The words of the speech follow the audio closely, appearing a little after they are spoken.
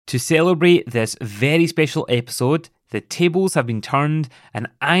To celebrate this very special episode, the tables have been turned and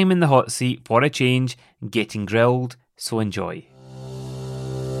I'm in the hot seat for a change, getting grilled, so enjoy.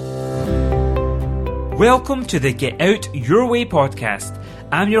 Welcome to the Get Out Your Way podcast.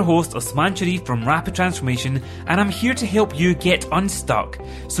 I'm your host Osmaan from Rapid Transformation, and I'm here to help you get unstuck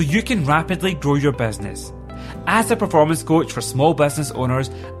so you can rapidly grow your business. As a performance coach for small business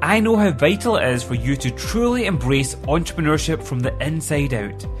owners, I know how vital it is for you to truly embrace entrepreneurship from the inside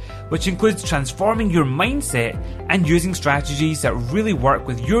out, which includes transforming your mindset and using strategies that really work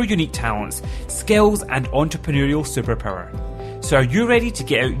with your unique talents, skills, and entrepreneurial superpower. So are you ready to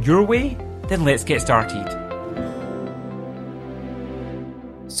get out your way? Then let's get started.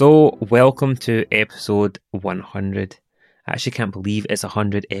 So, welcome to episode 100. I actually can't believe it's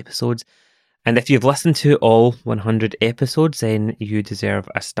 100 episodes. And if you've listened to all 100 episodes, then you deserve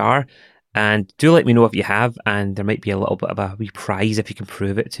a star. And do let me know if you have, and there might be a little bit of a wee prize if you can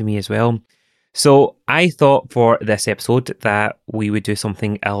prove it to me as well. So I thought for this episode that we would do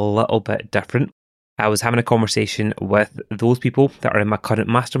something a little bit different. I was having a conversation with those people that are in my current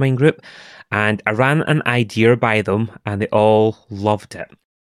mastermind group, and I ran an idea by them, and they all loved it,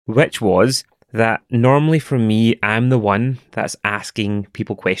 which was that normally for me, I'm the one that's asking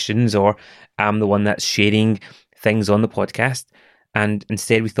people questions, or I'm the one that's sharing things on the podcast. And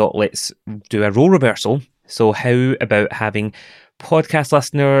instead we thought, let's do a role reversal. So how about having podcast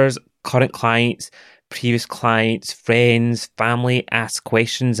listeners, current clients, previous clients, friends, family ask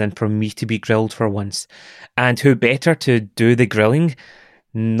questions, and for me to be grilled for once? And who better to do the grilling?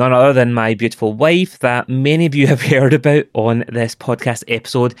 None other than my beautiful wife that many of you have heard about on this podcast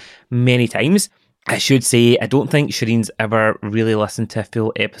episode many times. I should say, I don't think Shareen's ever really listened to a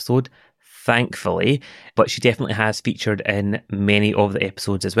full episode, thankfully, but she definitely has featured in many of the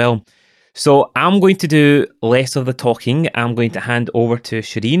episodes as well. So I'm going to do less of the talking. I'm going to hand over to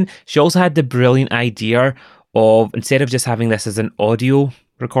Shareen. She also had the brilliant idea of, instead of just having this as an audio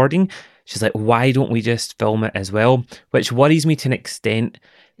recording, she's like, why don't we just film it as well? Which worries me to an extent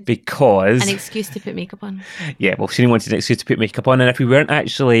because... An excuse to put makeup on. Yeah, well, Shareen wanted an excuse to put makeup on. And if we weren't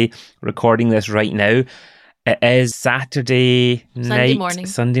actually recording this right now, it is Sunday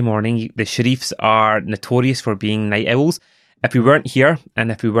morning. The Sharifs are notorious for being night owls. If we weren't here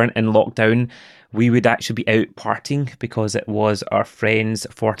and if we weren't in lockdown, we would actually be out partying because it was our friend's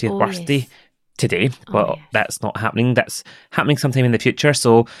 40th birthday today. But that's not happening. That's happening sometime in the future.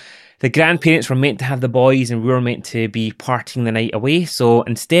 So the grandparents were meant to have the boys and we were meant to be partying the night away. So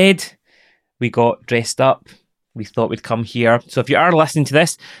instead, we got dressed up. We thought we'd come here. So if you are listening to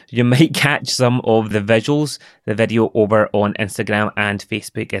this, you might catch some of the visuals, the video over on Instagram and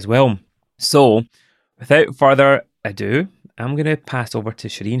Facebook as well. So without further ado, I'm going to pass over to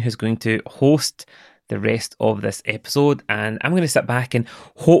Shareen, who's going to host the rest of this episode, and I'm going to sit back and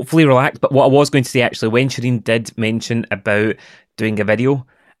hopefully relax. But what I was going to say, actually, when Shareen did mention about doing a video,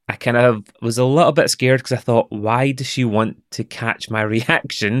 I kind of was a little bit scared because I thought, why does she want to catch my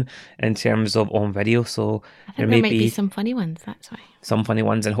reaction in terms of on video? So I think there might be some funny ones, that's why. Some funny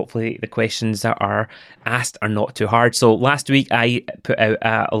ones, and hopefully the questions that are asked are not too hard. So last week I put out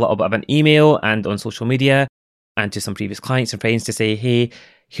a little bit of an email and on social media and to some previous clients and friends to say, hey,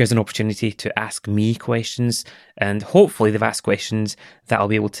 here's an opportunity to ask me questions, and hopefully they've asked questions that I'll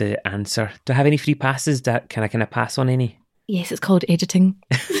be able to answer. Do I have any free passes that can I kind of pass on any? Yes, it's called editing.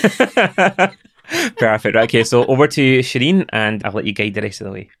 Perfect. Right, okay, so over to Shareen and I'll let you guide the rest of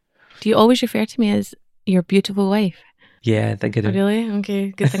the way. Do you always refer to me as your beautiful wife? Yeah, I think I do. Oh, really?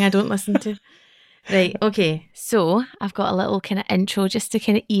 Okay, good thing I don't listen to. Right, okay, so I've got a little kind of intro just to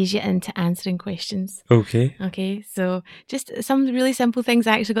kind of ease you into answering questions. Okay, so just some really simple things.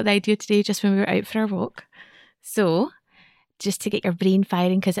 I actually got the idea today just when we were out for our walk. So just to get your brain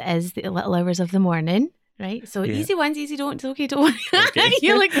firing, because it is the little hours of the morning, right? So easy ones, easy don't. It's okay, don't worry. Okay.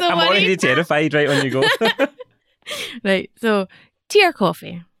 You look so I'm worried. already terrified right when you go. Right, so tea or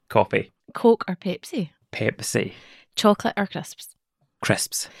coffee? Coffee. Coke or Pepsi? Pepsi. Chocolate or crisps?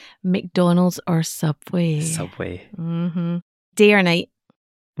 Crisps. McDonald's or Subway? Subway. Mm-hmm. Day or night?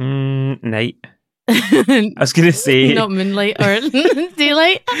 Night. I was going to say... Not moonlight or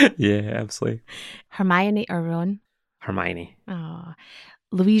daylight? Yeah, absolutely. Hermione or Ron? Hermione. Oh.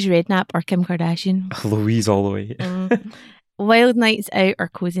 Louise Redknapp or Kim Kardashian? Louise all the way. Wild nights out or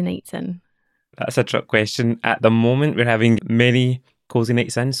cozy nights in? That's a trick question. At the moment, we're having many cozy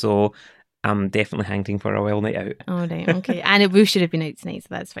nights in, so I'm definitely hankering for a wild night out. Oh, right, okay. And we should have been out tonight, so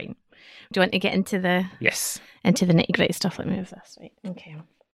that's fine. Do you want to get into the into the nitty-gritty stuff? Let me move this. Right, okay.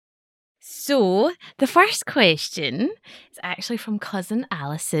 So, the first question is actually from cousin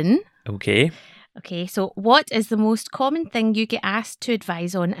Alison. Okay. Okay, so what is the most common thing you get asked to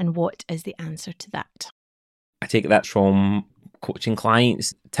advise on, and what is the answer to that? I take that from coaching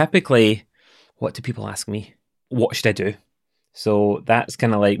clients. Typically, what do people ask me? What should I do? So that's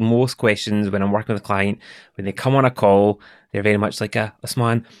kind of like most questions when I'm working with a client, when they come on a call, they're very much like,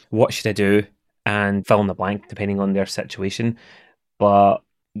 Osmaan, what should I do? And fill in the blank depending on their situation. But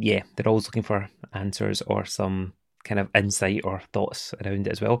yeah, they're always looking for answers or some kind of insight or thoughts around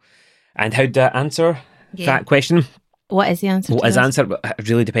it as well. And how do I answer that question? What is the answer? What is the answer? It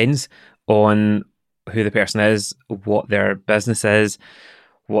really depends on who the person is, what their business is,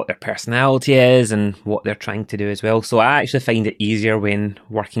 what their personality is, and what they're trying to do as well. So I actually find it easier when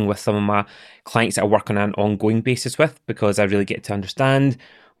working with some of my clients that I work on an ongoing basis with, because I really get to understand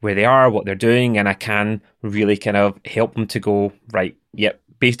where they are, what they're doing, and I can really kind of help them to go, right, yep,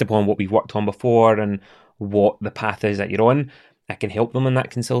 based upon what we've worked on before and what the path is that you're on, I can help them in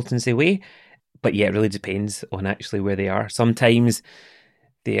that consultancy way. But yeah, it really depends on actually where they are. Sometimes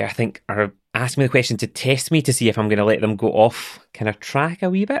they, I think, are asking me the question to test me to see if I'm going to let them go off kind of track a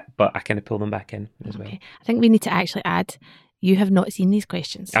wee bit, but I kind of pull them back in as well. I think we need to actually add, you have not seen these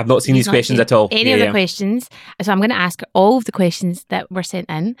questions. I've not seen these questions at all. Any of the questions. So I'm going to ask all of the questions that were sent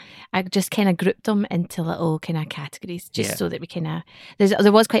in. I just kind of grouped them into little kind of categories, just so that we kind of,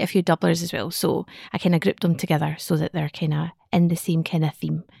 there was quite a few doublers as well. So I kind of grouped them together so that they're kind of in the same kind of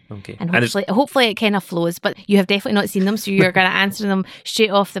theme. Okay. And hopefully it kind of flows, but you have definitely not seen them, so you're going to answer them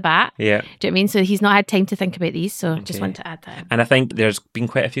straight off the bat. Yeah. Do you know what I mean? So he's not had time to think about these, so just want to add that. And I think there's been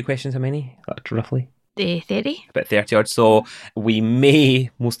quite a few questions. How many? Roughly? 30? About 30 odd. So we may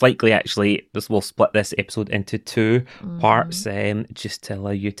most likely actually, we'll split this episode into two parts, just to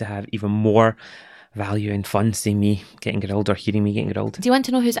allow you to have even more value and fun seeing me getting grilled or hearing me getting grilled. Do you want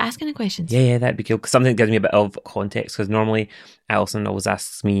to know who's asking the questions? Yeah, that'd be cool. Because something that gives me a bit of context, because normally Alison always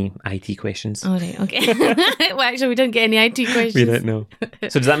asks me IT questions. Oh, right, okay. Well, actually, we don't get any IT questions. We don't know.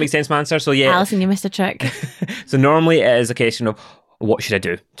 So does that make sense, my answer? So yeah. Alison, you missed a trick. So normally it is a question of, what should I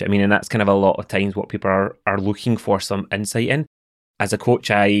do? Do you know what I mean? And that's kind of a lot of times what people are looking for some insight in. As a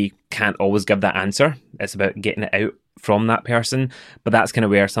coach, I can't always give that answer. It's about getting it out from that person. But that's kind of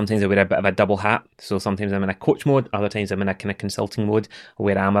where sometimes I wear a bit of a double hat. So sometimes I'm in a coach mode, other times I'm in a kind of consulting mode,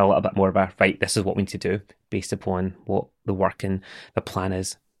 where I'm a little bit more of a, right, this is what we need to do based upon what the work and the plan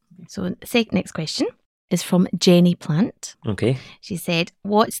is. So next question is from Jenny Plant. Okay. She said,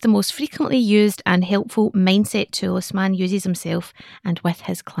 what's the most frequently used and helpful mindset tool Osmaan uses himself and with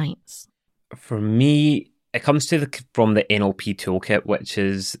his clients? For me, it comes from the NLP toolkit, which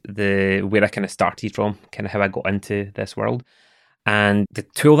is where I kind of started from, kind of how I got into this world. And the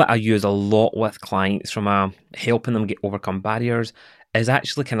tool that I use a lot with clients from helping them overcome barriers is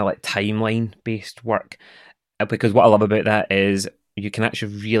actually kind of like timeline-based work. Because what I love about that is you can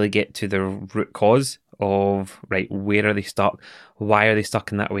actually really get to the root cause of, right, where are they stuck? Why are they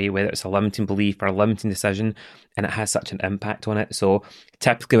stuck in that way? Whether it's a limiting belief or a limiting decision, and it has such an impact on it. So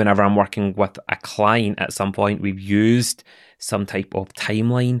typically whenever I'm working with a client at some point, we've used some type of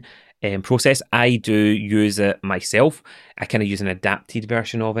timeline process. I do use it myself. I kind of use an adapted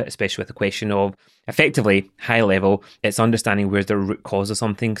version of it, especially with the question of, effectively, high level, it's understanding where's the root cause of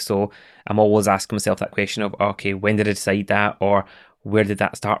something. So I'm always asking myself that question of, okay, when did I decide that? Or where did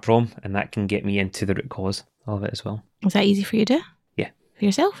that start from? And that can get me into the root cause of it as well. Is that easy for you to do? Yeah. For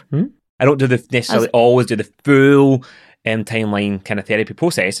yourself? I don't always do the full timeline kind of therapy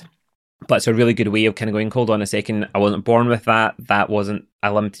process. But it's a really good way of kind of going, hold on a second, I wasn't born with that. That wasn't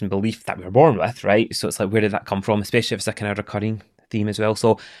a limiting belief that we were born with, right? So it's like, where did that come from? Especially if it's a kind of recurring theme as well.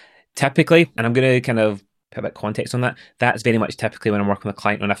 So typically, and I'm going to kind of put a bit of context on that, that's very much typically when I'm working with a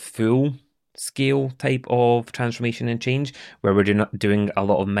client on a full scale type of transformation and change, where we're doing a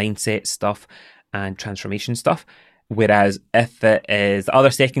lot of mindset stuff and transformation stuff. Whereas if it is the other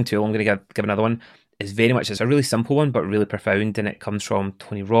second tool, I'm going to give another one, is very much, it's a really simple one, but really profound. And it comes from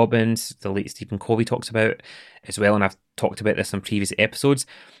Tony Robbins, the late Stephen Covey talks about as well. And I've talked about this in previous episodes,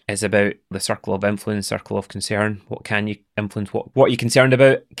 is about the circle of influence, circle of concern. What can you influence? What you're concerned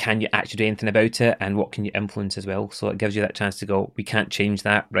about? Can you actually do anything about it? And what can you influence as well? So it gives you that chance to go, we can't change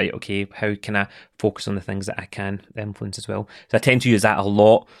that, right? Okay, how can I focus on the things that I can influence as well? So I tend to use that a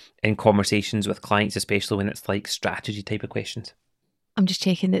lot in conversations with clients, especially when it's like strategy type of questions. I'm just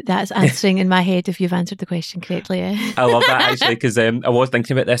checking that that's answering in my head if you've answered the question correctly. I love that actually, because I was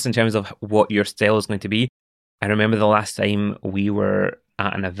thinking about this in terms of what your style is going to be. I remember the last time we were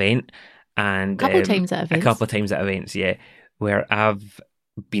at an event, and a couple of times at events, yeah, where I've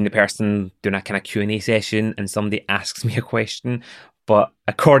been the person doing a kind of Q&A session and somebody asks me a question, But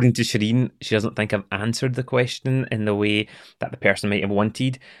according to Shareen, she doesn't think I've answered the question in the way that the person might have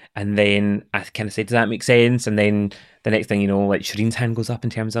wanted. And then I kind of say, does that make sense? And then the next thing you know, like Shareen's hand goes up in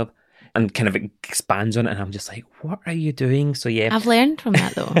terms of, and kind of expands on it. And I'm just like, what are you doing? So yeah. I've learned from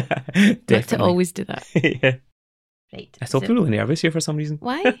that though. Not to always do that. Yeah. Right. I still feel really nervous here for some reason.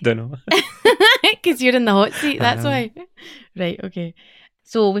 Why? Don't know. Because you're in the hot seat, that's why. Right, okay.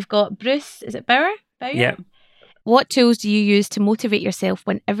 So we've got Bruce, is it Bauer? Yeah. What tools do you use to motivate yourself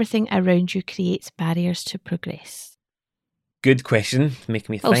when everything around you creates barriers to progress? Good question.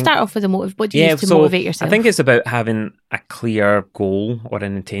 Making me think. I'll start off with a motive. What do you use to motivate yourself? I think it's about having a clear goal or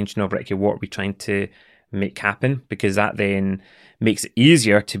an intention of, okay, what are we trying to make happen? Because that then makes it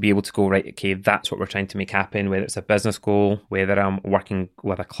easier to be able to go, right, okay, that's what we're trying to make happen, whether it's a business goal, whether I'm working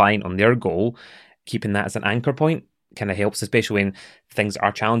with a client on their goal, keeping that as an anchor point kind of helps, especially when things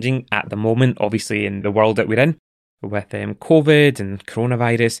are challenging at the moment, obviously in the world that we're in with COVID and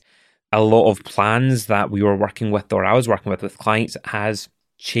coronavirus. A lot of plans that we were working with, or I was working with clients, has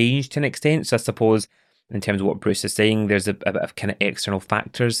changed to an extent. So I suppose in terms of what Bruce is saying, there's a bit of kind of external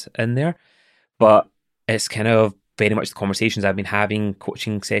factors in there, but it's kind of very much the conversations I've been having,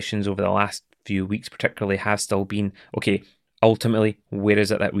 coaching sessions over the last few weeks particularly, have still been, okay, ultimately, where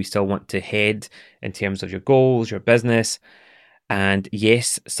is it that we still want to head in terms of your goals, your business? And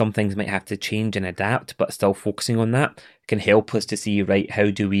yes, some things might have to change and adapt, but still focusing on that can help us to see, right, how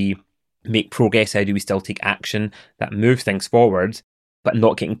do we make progress? How do we still take action that moves things forward, but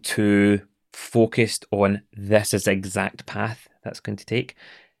not getting too focused on this is the exact path that's going to take?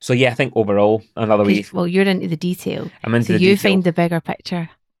 So yeah, I think overall, another way. Well, you're into the detail. I'm into so the you detail. Find the bigger picture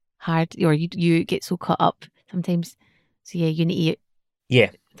hard, or you get so caught up sometimes. So yeah, you need to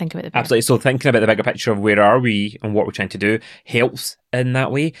think about the bigger. Absolutely. So thinking about the bigger picture of where are we and what we're trying to do helps in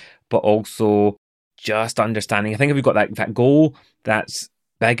that way, but also just understanding. I think if we've got that goal that's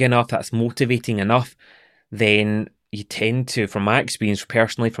big enough, that's motivating enough, then you tend to, from my experience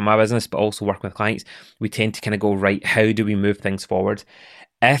personally, from my business, but also working with clients, we tend to kind of go, right, how do we move things forward?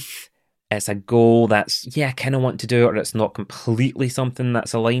 If it's a goal that's, I kind of want to do it, or it's not completely something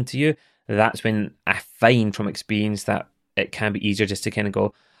that's aligned to you, that's when I find from experience that it can be easier just to kind of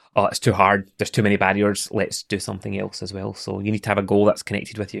go, oh, it's too hard, there's too many barriers, let's do something else as well. So you need to have a goal that's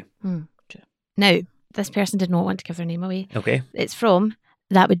connected with you. True. Now, this person did not want to give their name away. Okay. It's from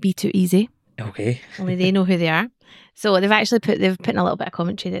That Would Be Too Easy. Okay. Only they know who they are. So they've put in a little bit of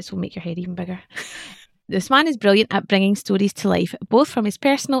commentary that will make your head even bigger. This man is brilliant at bringing stories to life, both from his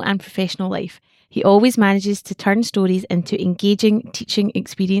personal and professional life. He always manages to turn stories into engaging teaching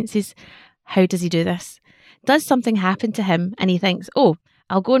experiences. How does he do this? Does something happen to him and he thinks, oh,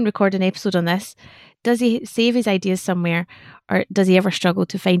 I'll go and record an episode on this? Does he save his ideas somewhere, or does he ever struggle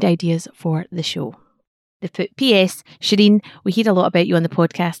to find ideas for the show? They put, P.S. Shareen, we hear a lot about you on the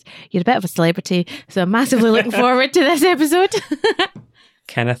podcast. You're a bit of a celebrity, so I'm massively looking forward to this episode.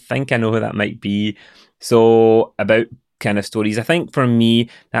 Kind of think I know who that might be. So about kind of stories, I think for me,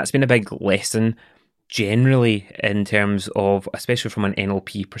 that's been a big lesson generally in terms of, especially from an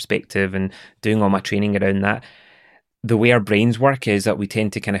NLP perspective and doing all my training around that. The way our brains work is that we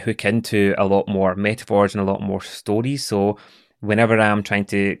tend to kind of hook into a lot more metaphors and a lot more stories. So whenever I'm trying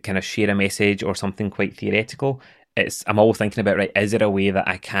to kind of share a message or something quite theoretical, I'm always thinking about, right, is there a way that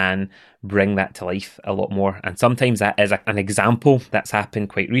I can bring that to life a lot more? And sometimes that is an example that's happened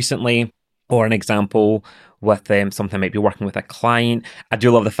quite recently, or an example with something I might be working with a client. I do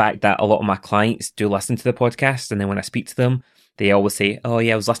love the fact that a lot of my clients do listen to the podcast, and then when I speak to them, they always say, oh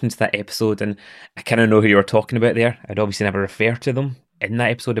yeah, I was listening to that episode and I kind of know who you were talking about there. I'd obviously never refer to them in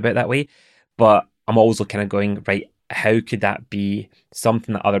that episode about that way, but I'm always kind of going, right, how could that be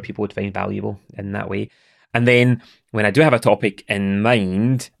something that other people would find valuable in that way? And then when I do have a topic in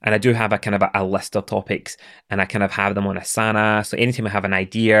mind, and I do have a kind of a list of topics, and I kind of have them on Asana, so anytime I have an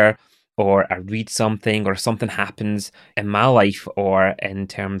idea or I read something or something happens in my life or in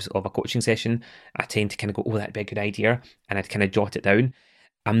terms of a coaching session, I tend to kind of go, oh, that'd be a good idea, and I'd kind of jot it down.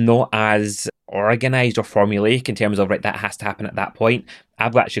 I'm not as organised or formulaic in terms of, right, that has to happen at that point.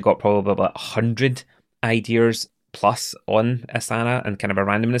 I've actually got probably about 100 ideas plus on Asana and kind of a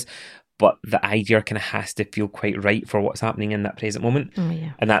randomness, but the idea kind of has to feel quite right for what's happening in that present moment. Oh,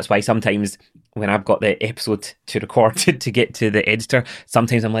 yeah. And that's why sometimes when I've got the episode to record to get to the editor,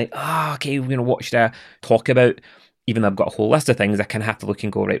 sometimes I'm like, okay, what should I talk about? Even though I've got a whole list of things, I kind of have to look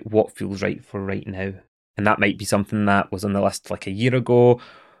and go, right, what feels right for right now? And that might be something that was on the list like a year ago.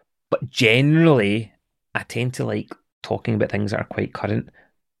 But generally, I tend to like talking about things that are quite current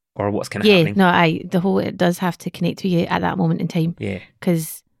or what's kind of happening. No, it does have to connect to you at that moment in time. Yeah.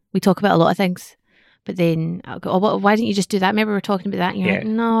 Because we talk about a lot of things, But then I'll go, oh, well, why didn't you just do that? Remember we were talking about that? And you're like,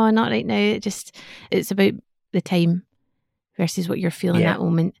 no, not right now. It's about the time versus what you're feeling that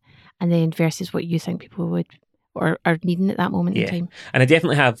moment, and then versus what you think people would or are needing at that moment in time. And I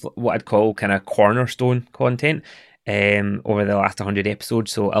definitely have what I'd call kind of cornerstone content over the last 100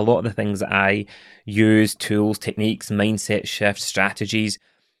 episodes. So a lot of the things that I use, tools, techniques, mindset shifts, strategies,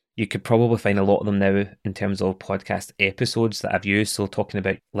 you could probably find a lot of them now in terms of podcast episodes that I've used. So talking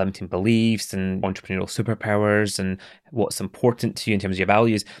about limiting beliefs and entrepreneurial superpowers and what's important to you in terms of your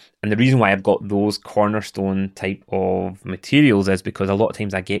values. And the reason why I've got those cornerstone type of materials is because a lot of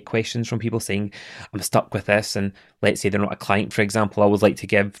times I get questions from people saying, I'm stuck with this. And let's say they're not a client, for example, I always like to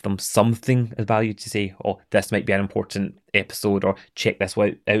give them something of value to say, oh, this might be an important episode, or check this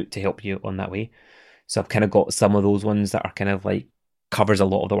out to help you on that way. So I've kind of got some of those ones that are kind of like, covers a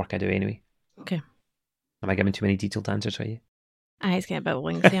lot of the work I do anyway. Okay. Am I giving too many detailed answers for you? It's getting a bit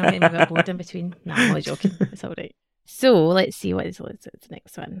lengthy. I'm getting a bit bored in between. No, I'm only joking. It's all right. So let's see what is the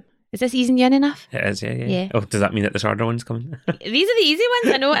next one. Is this easing you in enough? It is, yeah. Oh, does that mean that there's harder ones coming? These are the easy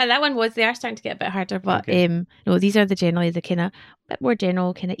ones. I know, and that one they are starting to get a bit harder, but no, these are generally the kind of bit more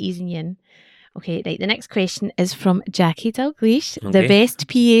general, kind of easing you in. Okay, right. The next question is from Jackie Dalglish, the best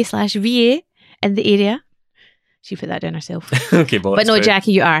PA/VA in the area. She put that down herself. Okay, but no, true.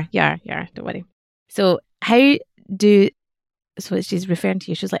 Jackie, you are. Don't worry. So she's referring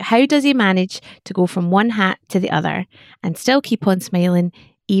to you. She's like, how does he manage to go from one hat to the other and still keep on smiling,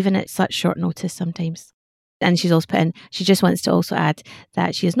 even at such short notice sometimes? And she's also put in, she just wants to also add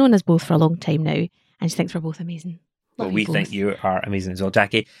that she has known us both for a long time now, and she thinks we're both amazing. Well, we think you are amazing as well,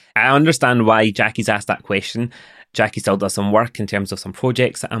 Jackie. I understand why Jackie's asked that question. Jackie still does some work in terms of some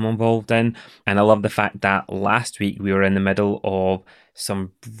projects that I'm involved in. And I love the fact that last week we were in the middle of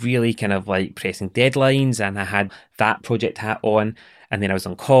some really kind of like pressing deadlines, and I had that project hat on. And then I was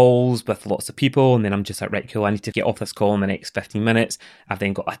on calls with lots of people. And then I'm just like, right, cool, I need to get off this call in the next 15 minutes. I've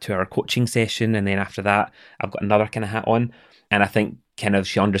then got a 2-hour coaching session. And then after that, I've got another kind of hat on. And I think kind of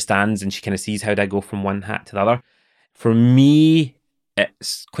she understands and she kind of sees how do I go from one hat to the other. For me,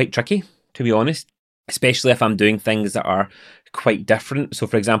 it's quite tricky, to be honest, especially if I'm doing things that are quite different. So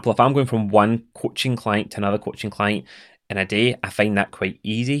for example, if I'm going from one coaching client to another coaching client in a day, I find that quite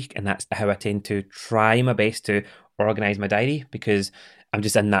easy. And that's how I tend to try my best to organize my diary, because I'm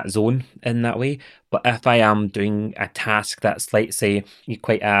just in that zone in that way. But if I am doing a task that's, let's say,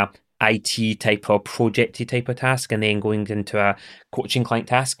 quite a IT type of projecty type of task, and then going into a coaching client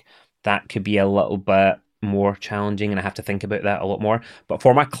task, that could be a little bit more challenging, and I have to think about that a lot more. But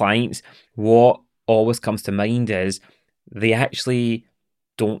for my clients, what always comes to mind is they actually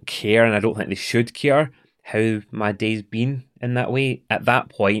don't care, and I don't think they should care how my day's been in that way. At that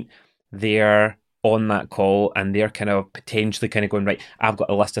point, they're on that call and they're kind of potentially kind of going, right, I've got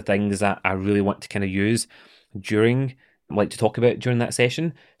a list of things that I really want to kind of use during, like to talk about during that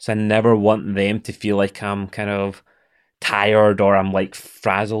session. So I never want them to feel like I'm kind of tired or I'm like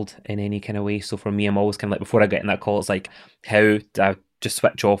frazzled in any kind of way. So for me, I'm always kind of like, before I get in that call, it's like, how do I just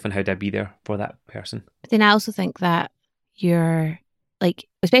switch off and how do I be there for that person? But then I also think that you're like,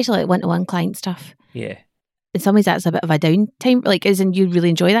 especially like one-to-one client stuff. Yeah. In some ways that's a bit of a downtime, like as in you really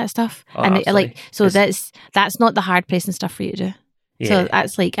enjoy that stuff. Oh, and absolutely. Like, so that's not the hard pressing stuff for you to do. Yeah. So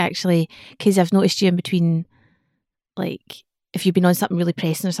that's like actually, because I've noticed you in between, like if you've been on something really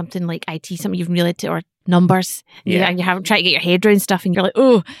pressing or something like IT, something you've really to, or numbers, and you're having trying to get your head around stuff, and you're like,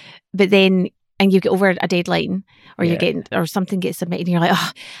 oh, but then and you get over a deadline, or you're getting, or something gets submitted, and you're like,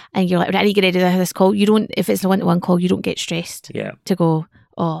 oh, and you're like, right, I need to get ready to this call. You don't, if it's a one-to-one call, you don't get stressed. Yeah. To go,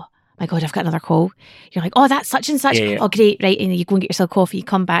 oh my God, I've got another call. You're like, oh, that's such and such. Yeah. Oh, great, right? And you go and get yourself coffee, you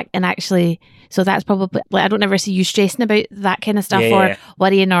come back, and actually, so that's probably, like, I don't ever see you stressing about that kind of stuff, or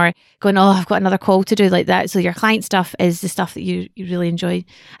worrying, or going, oh, I've got another call to do, like that. So your client stuff is the stuff that you really enjoy.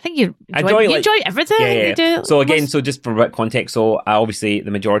 I think you enjoy everything you do. So again, so just for a bit of context, so obviously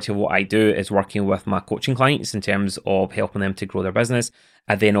the majority of what I do is working with my coaching clients in terms of helping them to grow their business.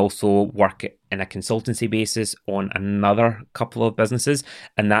 I then also work in a consultancy basis on another couple of businesses.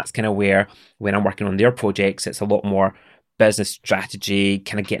 And that's kind of where, when I'm working on their projects, it's a lot more business strategy,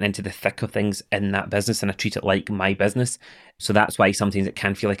 kind of getting into the thick of things in that business. And I treat it like my business. So that's why sometimes it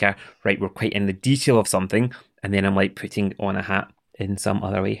can feel like we're quite in the detail of something. And then I'm like putting on a hat in some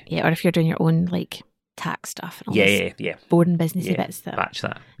other way. Yeah, or if you're doing your own like tax stuff. And all yeah. Boring businessy bits. Batch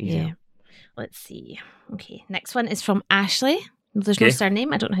that. Easier. Yeah. Let's see. Okay, next one is from Ashley. There's no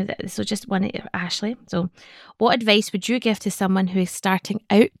surname. I don't know who that is. So just one, Ashley. So what advice would you give to someone who is starting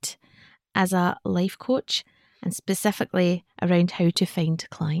out as a life coach, and specifically around how to find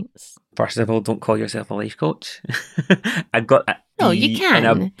clients? First of all, don't call yourself a life coach. I've got No, you can. in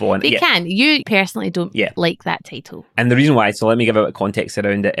a bonnet. They can. You personally don't Yeah. like that title. And the reason why, so let me give a bit of context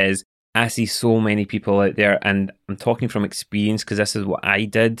around it, is I see so many people out there, and I'm talking from experience because this is what I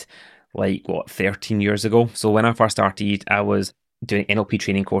did 13 years ago. So when I first started, I was doing NLP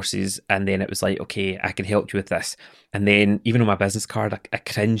training courses, and then it was like, okay, I can help you with this. And then even on my business card, I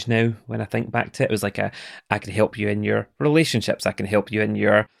cringe now when I think back to it. It was like, I can help you in your relationships. I can help you in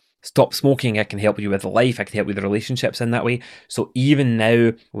your stop smoking. I can help you with life. I can help you with relationships in that way. So even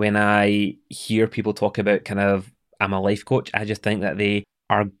now, when I hear people talk about kind of, I'm a life coach, I just think that they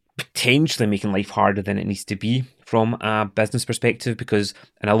are potentially making life harder than it needs to be from a business perspective, because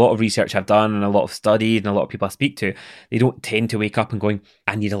in a lot of research I've done and a lot of study and a lot of people I speak to, they don't tend to wake up and going,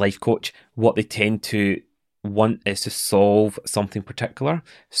 I need a life coach. What they tend to want is to solve something particular.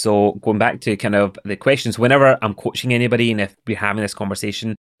 So going back to kind of the questions, whenever I'm coaching anybody and if we're having this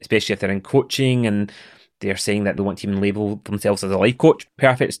conversation, especially if they're in coaching and they're saying that they want to even label themselves as a life coach,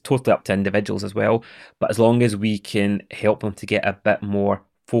 perfect, it's totally up to individuals as well. But as long as we can help them to get a bit more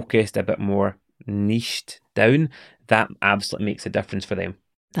focused, a bit more niched down, that absolutely makes a difference for them.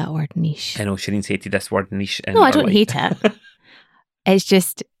 That word niche. I know Shireen's hated this word niche. No, I don't hate it. It's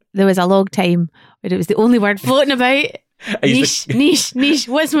just, there was a long time where it was the only word floating about. Niche.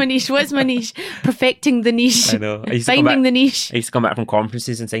 What's my niche? Perfecting the niche. I know. Finding the niche. I used to come back from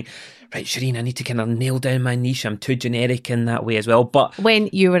conferences and say, right, Shireen, I need to kind of nail down my niche. I'm too generic in that way as well. But when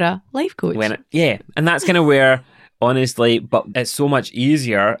you were a life coach. And that's kind of where, honestly, but it's so much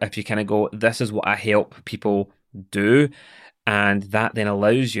easier if you kind of go, this is what I help people do. And that then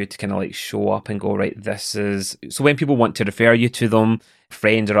allows you to kind of like show up and go, right, this is... So when people want to refer you to them,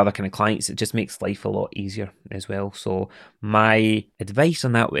 friends or other kind of clients, it just makes life a lot easier as well. So my advice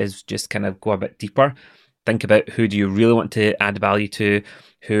on that is just kind of go a bit deeper. Think about, who do you really want to add value to?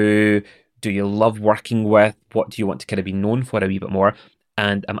 Who do you love working with? What do you want to kind of be known for a wee bit more?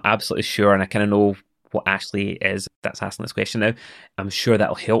 And I'm absolutely sure, and I kind of know what Ashley is that's asking this question now, I'm sure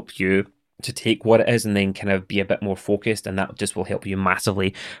that'll help you to take what it is and then kind of be a bit more focused, and that just will help you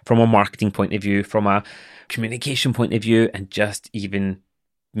massively from a marketing point of view, from a communication point of view, and just even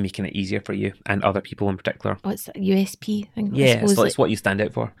making it easier for you and other people in particular. What's that USP thing? Yeah, it's what you stand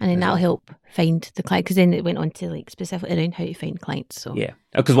out for. And then that'll help find the client, because then it went on to like specifically around how to find clients. So yeah,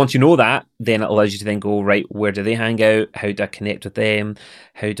 because once you know that, then it allows you to then go, right, where do they hang out? How do I connect with them?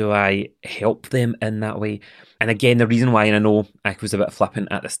 How do I help them in that way? And again, the reason why, and I know I was a bit flippant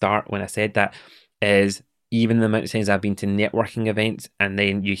at the start when I said that, is even the amount of times I've been to networking events and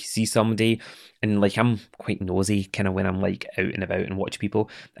then you see somebody, and like, I'm quite nosy kind of when I'm like out and about and watch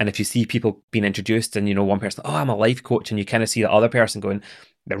people. And if you see people being introduced and, you know, one person, oh, I'm a life coach, and you kind of see the other person going,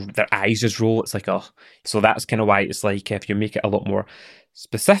 their eyes just roll. It's like, oh, so that's kind of why it's like, if you make it a lot more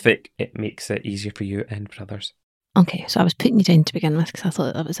specific, it makes it easier for you and for others. Okay, so I was putting you down to begin with because I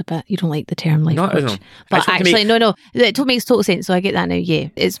thought that was a bit, you don't like the term life coach. No. But actually, no, it makes total sense. So I get that now. Yeah,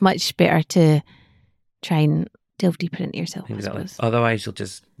 it's much better to try and delve deeper into yourself. Exactly. Otherwise, you'll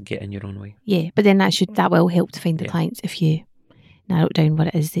just get in your own way. Yeah, but then that will help to find the clients if you narrow down what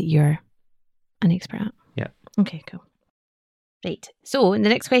it is that you're an expert at. Yeah. Okay, cool. Right. So the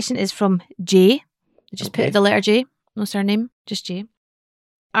next question is from Jay. Just put the letter J, no surname, just J.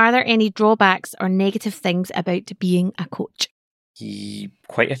 Are there any drawbacks or negative things about being a coach?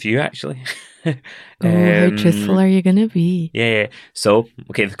 Quite a few, actually. How truthful are you going to be? Yeah. So,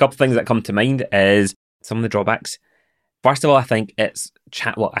 okay, the couple of things that come to mind is some of the drawbacks. First of all, I think it's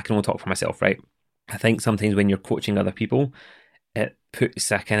well, I can only talk for myself, right? I think sometimes when you're coaching other people, it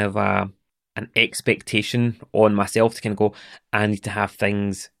puts a kind of an expectation on myself to kind of go, I need to have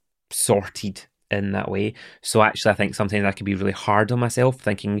things sorted in that way. So actually, I think sometimes I can be really hard on myself,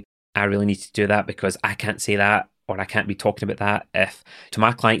 thinking I really need to do that because I can't say that, or I can't be talking about that if to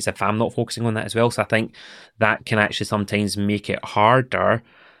my clients if I'm not focusing on that as well. So I think that can actually sometimes make it harder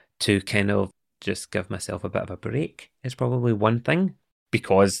to kind of just give myself a bit of a break is probably one thing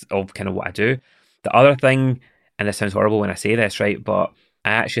because of kind of what I do. The other thing, and this sounds horrible when I say this, right, but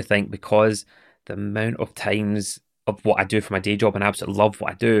I actually think because the amount of times of what I do for my day job and I absolutely love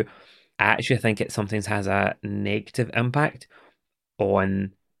what I do, I actually think it sometimes has a negative impact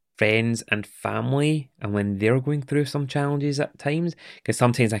on friends and family and when they're going through some challenges at times, because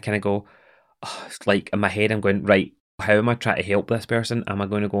sometimes I kind of go, oh, it's like in my head I'm going, right, how am I trying to help this person? Am I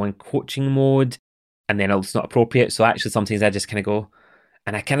going to go in coaching mode? And then it's not appropriate. So actually sometimes I just kind of go,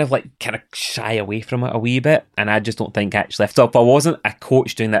 and I kind of shy away from it a wee bit. And I just don't think actually, if I wasn't a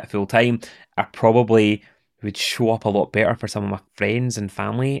coach doing that full time, I probably would show up a lot better for some of my friends and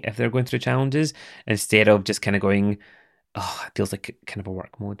family if they're going through challenges, instead of just kind of going, oh, it feels like kind of a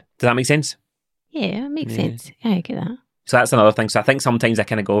work mode. Does that make sense? Yeah, it makes sense. Yeah, I get that. So that's another thing. So I think sometimes I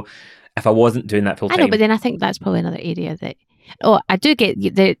kind of go, if I wasn't doing that full time. I know, but then I think that's probably another area that, I do get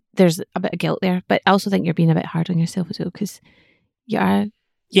there's a bit of guilt there, but I also think you're being a bit hard on yourself as well, because you are.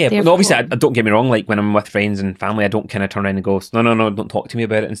 Yeah, but obviously, I don't get me wrong, like when I'm with friends and family, I don't kind of turn around and go, no, don't talk to me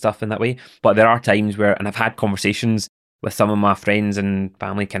about it and stuff in that way. But there are times where, and I've had conversations with some of my friends and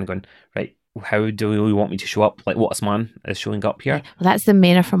family kind of going, right, how do you want me to show up? Like what Osmaan is showing up here. Yeah. Well, that's the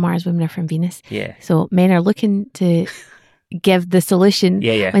men are from Mars, women are from Venus. Yeah. So men are looking to give the solution.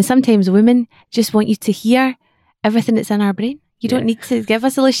 Yeah. When sometimes women just want you to hear everything that's in our brain. You don't need to give a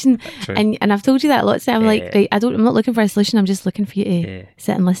solution. And I've told you that a lot. So I'm like, right, I'm not looking for a solution. I'm just looking for you to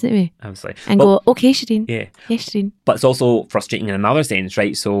sit and listen to me. Absolutely. And go, okay, Shareen. Yeah. Yes, Shareen. But it's also frustrating in another sense,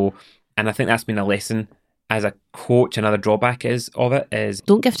 right? So, and I think that's been a lesson as a coach. Another drawback of it is...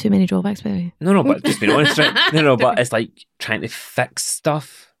 Don't give too many drawbacks, by the way. No, but just being honest, right? No, but it's like trying to fix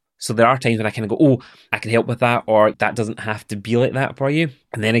stuff. So there are times when I kind of go, oh, I can help with that, or that doesn't have to be like that for you.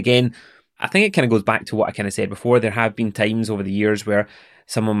 And then again, I think it kind of goes back to what I kind of said before. There have been times over the years where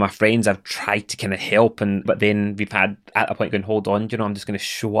some of my friends have tried to kind of help, but then we've had at a point going, hold on, I'm just going to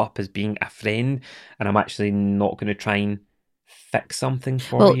show up as being a friend, and I'm actually not going to try and fix something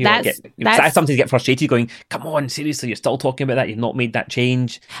for you. I sometimes get frustrated going, come on, seriously, you're still talking about that, you've not made that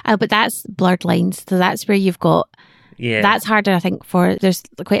change. But that's blurred lines. So that's where you've got... Yeah. That's harder, I think, there's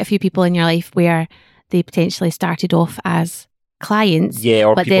quite a few people in your life where they potentially started off as clients. Yeah,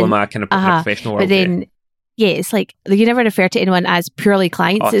 or people in my kind of professional world. But then, it's like, you never refer to anyone as purely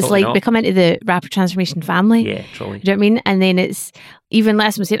clients. It's totally like, we come into the Rapid Transformation family. Yeah, truly. Do you know what I mean? And then it's, even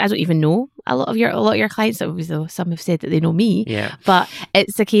less, I'm saying, I don't even know a lot of your clients, though some have said that they know me. Yeah. But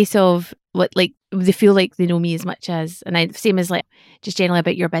it's a case of, they feel like they know me as much as, and same as like just generally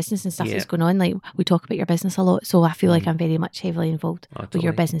about your business and stuff that's going on. Like we talk about your business a lot, so I feel like I'm very much heavily involved with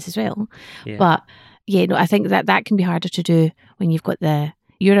your business as well. Yeah. But I think that can be harder to do when you've got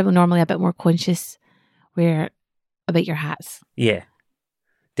you're normally a bit more conscious about your hats. Yeah,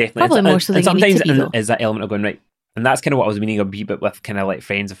 definitely. Probably more so than sometimes you need to be, is that element of going right, and that's kind of what I was meaning a wee bit with kind of like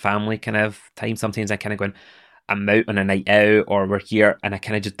friends and family kind of time. Sometimes I kind of going, I'm out on a night out, or we're here, and I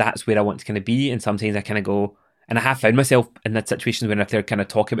kind of just, that's where I want to kind of be. And sometimes I kind of go, and I have found myself in that situations when if they're kind of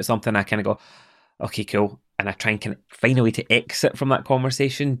talking about something, I kind of go, okay, cool. And I try and kind of find a way to exit from that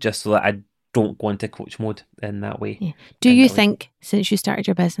conversation just so that I don't go into coach mode in that way. Yeah. Do you think, since you started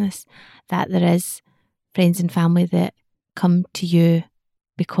your business, that there is friends and family that come to you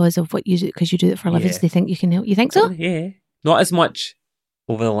because of what you do, because you do it for a living, so they think you can help? You think so? Yeah. Not as much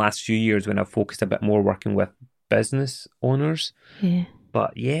over the last few years when I've focused a bit more working with business owners. Yeah.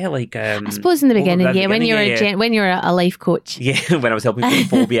 But I suppose in the beginning, when you were a life coach. Yeah, when I was helping with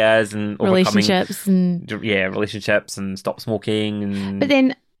phobias and relationships and stop smoking. But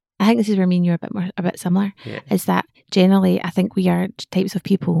then I think this is where me and you are a bit similar. Yeah. Is that generally I think we are types of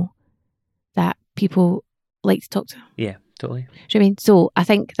people that people like to talk to. Yeah, totally. Do you know what I mean? So I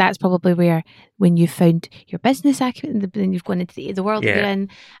think that's probably where, when you found your business acumen, then you've gone into the world that you're in,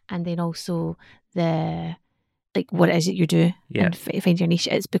 and then also what it is that you do and find your niche.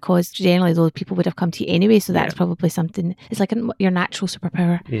 It's because generally those people would have come to you anyway, so that's probably something, it's like your natural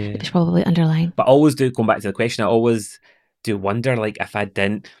superpower. It's probably underlying. But I always do, going back to the question, I always do wonder, like, if I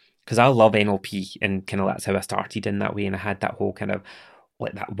didn't, because I love NLP and kind of that's how I started in that way, and I had that whole kind of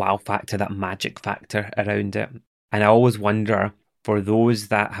like that wow factor, that magic factor around it. And I always wonder, for those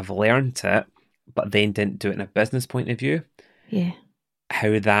that have learned it but then didn't do it in a business point of view,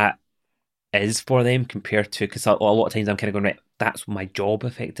 how that is for them compared to, because a lot of times I'm kind of going, right, that's my job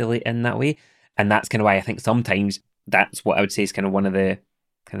effectively in that way. And that's kind of why I think sometimes that's what I would say is kind of one of the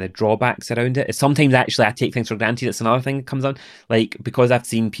kind of drawbacks around it, is sometimes actually I take things for granted. It's another thing that comes on, like, because I've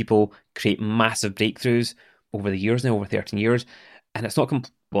seen people create massive breakthroughs over the years now, over 13 years, and it's not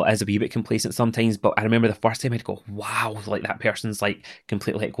it is a wee bit complacent sometimes, but I remember the first time I'd go, wow, like that person's like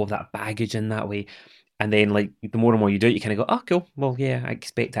completely let go of that baggage in that way. And then, like, the more and more you do it, you kind of go, oh, cool. Well, yeah, I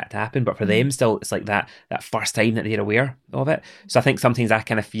expect that to happen. But for them, still, it's like that first time that they're aware of it. So I think sometimes I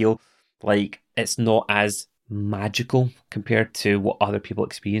kind of feel like it's not as magical compared to what other people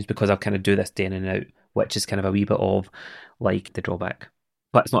experience, because I'll kind of do this day in and out, which is kind of a wee bit of like the drawback.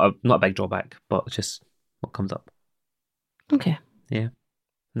 But it's not a big drawback, but it's just what comes up. Okay. Yeah.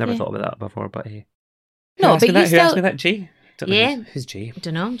 Never thought about that before, but hey. No, but who asked me that? Jay? Who's Jay? I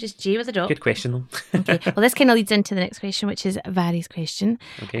don't know, just Jay with a dot. Good question though. Okay, well, this kind of leads into the next question, which is Vary's question.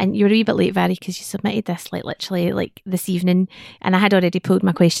 Okay. And you were a wee bit late, Vary, because you submitted this like literally like this evening, and I had already pulled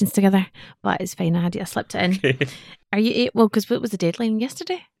my questions together, but it's fine, I slipped it in. Okay. Are you well, because what was the deadline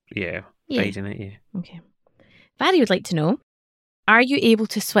yesterday? Yeah, Friday night, yeah. Okay. Vary would like to know, are you able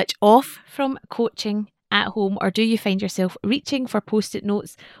to switch off from coaching at home, or do you find yourself reaching for post-it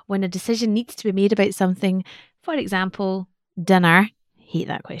notes when a decision needs to be made about something? For example, dinner. Hate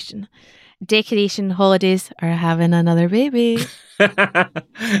that question. Decoration, holidays, or having another baby.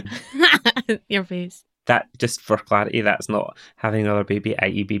 Your face. That, just for clarity, that's not having another baby,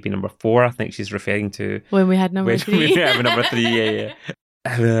 i.e. baby number 4. I think she's referring to when we had number 3. We have number 3,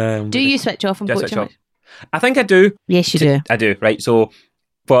 yeah. Do you switch off and coach off? I think I do. Yes, you do. I do, right. So,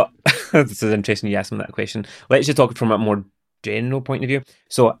 but this is interesting you asked me that question. Let's just talk from a more general point of view.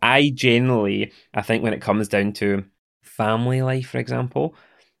 So I think when it comes down to family life, for example,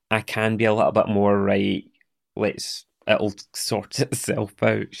 I can be a little bit more, right, it'll sort itself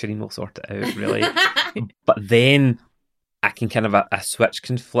out. Shareen will sort it out, really. But then I can kind of, a switch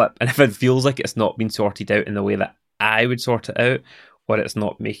can flip. And if it feels like it's not been sorted out in the way that I would sort it out, or it's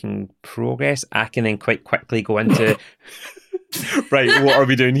not making progress, I can then quite quickly go into, right, what are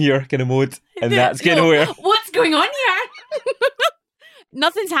we doing here kind of mode. And that's kind of where... What's going on here?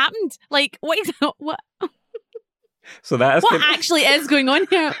 Nothing's happened. Like, what? So that's what actually is going on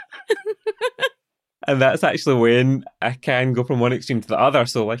here? And that's actually when I can go from one extreme to the other.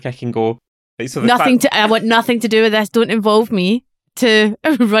 So, like, I can go... Like, so I want nothing to do with this. Don't involve me to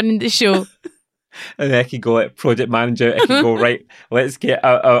running the show. And then I can go like project manager. I can go, right, let's get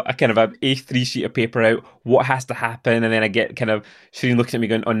a kind of a A3 sheet of paper out. What has to happen? And then I get kind of Shareen looking at me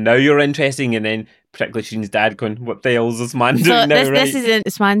going, oh, now you're interesting. And then particularly Shareen's dad going, what the hell's this man doing now, right? This is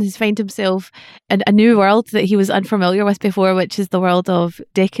Osmaan has found himself in a new world that he was unfamiliar with before, which is the world of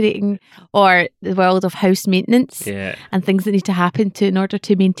decorating, or the world of house maintenance, and things that need to happen in order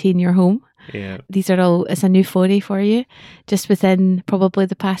to maintain your home. Yeah. These are all, it's a new foray for you, just within probably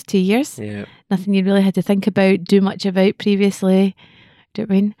the past 2 years. Yeah. Nothing you really had to think about, do much about previously. Do you know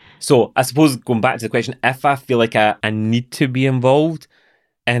what I mean? So I suppose going back to the question, if I feel like I need to be involved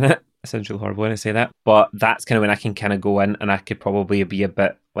in it, it sounds really horrible when I say that, but that's kind of when I can kind of go in, and I could probably be a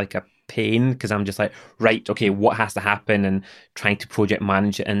bit like a pain, because I'm just like, right, okay, what has to happen, and trying to project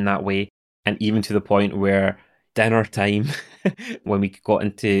manage it in that way. And even to the point where dinner time, when we got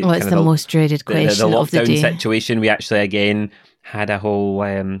into it's the most dreaded question the of the lockdown day situation, we actually again had a whole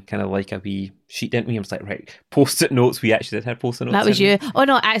kind of like a wee sheet, didn't we? I was like, right, post-it notes. We actually did have post-it notes. That was you. Oh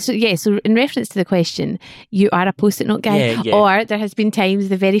no, so in reference to the question, you are a post-it note guy. Yeah. Or there has been times,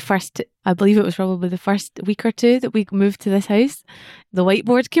 the very first, I believe it was probably the first week or two that we moved to this house, the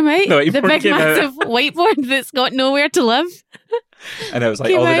whiteboard came out. The big massive whiteboard that's got nowhere to live. And it was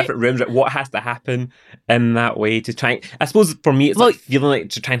like all the different rooms, like what has to happen in that way to try. I suppose for me, it's like feeling like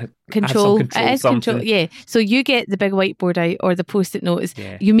to try and control. Have some control. Control. Yeah. So you get the big whiteboard out, or the post-it notes.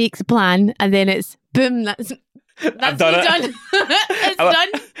 Yeah. You make the plan, and then it's boom. That's done. It's done.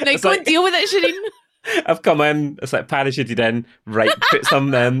 Now go and deal with it, Shareen. I've come in. It's like parachuted in. Right. Put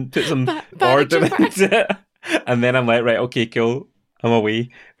some order into it, and then I'm like, right, okay, cool. I'm away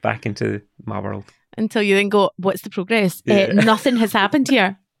back into my world. Until you then go, what's the progress? Yeah. Nothing has happened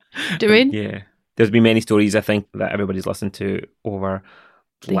here. Do you mean? Yeah. There's been many stories, I think, that everybody's listened to over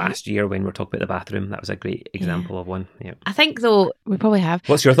last year when we were talking about the bathroom. That was a great example of one. Yeah. I think, though, we probably have.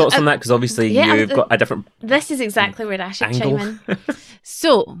 What's your thoughts on that? Because obviously you've got a different This is exactly where I should chime in.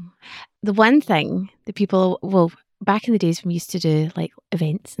 So, the one thing that people, back in the days when we used to do like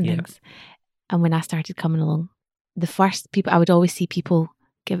events and things, and when I started coming along, the first people, I would always see people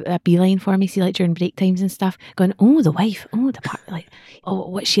give a beeline for me, see like during break times and stuff, going, oh, the wife, oh, the partner, like, oh,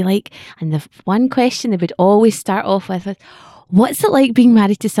 what's she like? And the one question they would always start off with was, what's it like being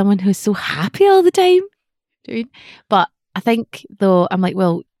married to someone who's so happy all the time? Dude. But I think, though, I'm like,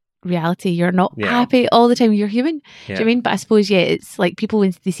 well, reality, you're not happy all the time, you're human. Do you know what I mean? But I suppose, it's like people,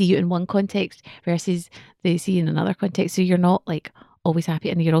 when they see you in one context versus they see you in another context, so you're not like always happy,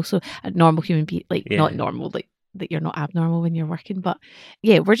 and you're also a normal human being, like not normal, like that you're not abnormal when you're working, but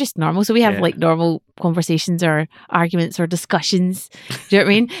we're just normal, so we have like normal conversations or arguments or discussions. Do you know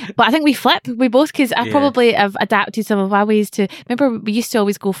what I mean? But I think we flip, we both, because I probably have adapted some of our ways to, remember we used to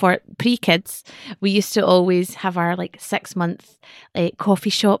always go for it pre-kids, we used to always have our like 6-month coffee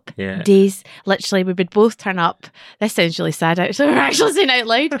shop days. Literally we would both turn up, this sounds really sad actually, we're actually saying out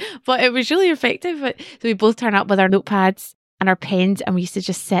loud, but it was really effective. So we both turn up with our notepads and our pens, and we used to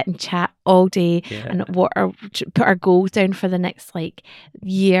just sit and chat all day and put our goals down for the next like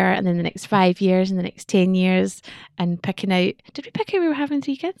year, and then the next 5 years, and the next 10 years, and picking out, did we pick out we were having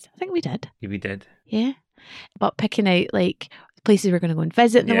 3 kids? I think we did. We did. Yeah. But picking out like places we're going to go and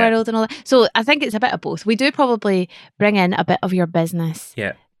visit in the world and all that. So I think it's a bit of both. We do probably bring in a bit of your business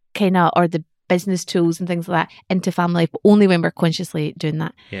kind of, or the business tools and things like that into family life, but only when we're consciously doing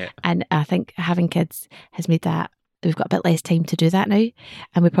that. Yeah. And I think having kids has made that we've got a bit less time to do that now,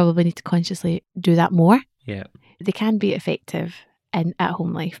 and we probably need to consciously do that more. Yeah. They can be effective in at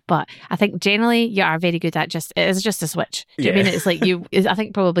home life, but I think generally you are very good at it's just a switch. Do you know what I mean? It's like I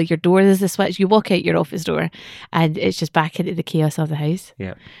think probably your door is the switch. You walk out your office door and it's just back into the chaos of the house.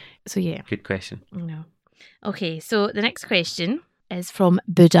 Yeah. So yeah. Good question. No. Okay, so the next question is from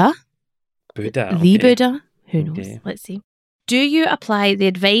Buddha. Buddha. The Buddha. Who knows? Okay. Let's see. Do you apply the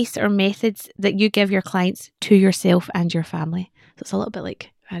advice or methods that you give your clients to yourself and your family? So it's a little bit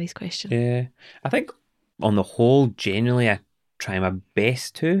like Harry's question. Yeah. I think on the whole, generally, I try my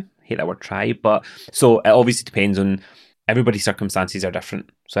best to. Hate that word try, but so it obviously depends on everybody's circumstances are different.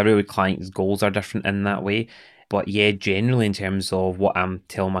 So every client's goals are different in that way. But yeah, generally in terms of what I'm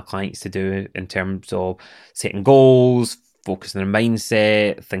telling my clients to do in terms of setting goals, focusing on their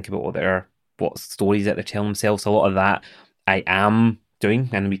mindset, thinking about what stories that they're telling themselves, a lot of that I am doing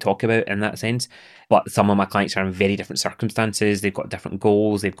and we talk about in that sense. But some of my clients are in very different circumstances. They've got different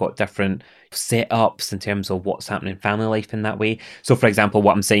goals. They've got different setups in terms of what's happening in family life in that way. So for example,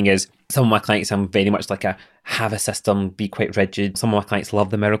 what I'm saying is some of my clients, I'm very much like have a system, be quite rigid. Some of my clients love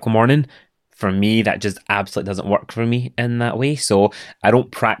the miracle morning. For me, that just absolutely doesn't work for me in that way. So I don't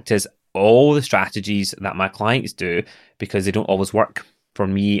practice all the strategies that my clients do because they don't always work for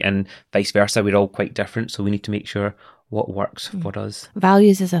me, and vice versa. We're all quite different. So we need to make sure what works for us.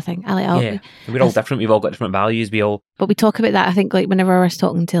 Values is a thing. We're all different. We've all got different values. But we talk about that. I think like whenever I was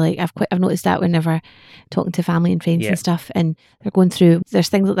talking to I've noticed that whenever talking to family and friends and stuff, and they're going through, there's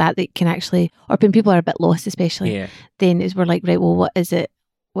things like that can actually, or when people are a bit lost, especially, then we're like, right, well, what is it?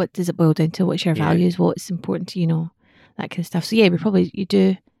 What does it boil down to? What's your values? What's important to you? That kind of stuff. So yeah, you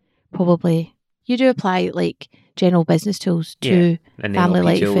do apply like general business tools to family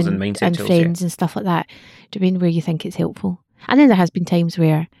life and friends and stuff like that. Do you mean where you think it's helpful? And then there has been times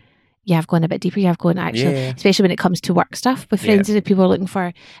where you have gone a bit deeper. You have gone actually, especially when it comes to work stuff with friends and people are looking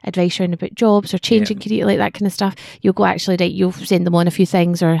for advice around about jobs or changing career, like that kind of stuff. You'll go you'll send them on a few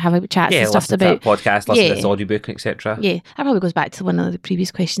things or have a chat and stuff about podcast, listen to this audiobook, etc. Yeah, that probably goes back to one of the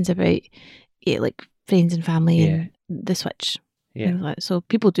previous questions about like friends and family and the switch. Yeah. So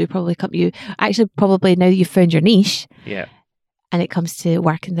people do probably come to you. Actually, probably now that you've found your niche. Yeah. And it comes to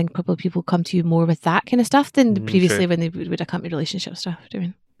work and things, probably people come to you more with that kind of stuff than previously when they would have come to relationship stuff.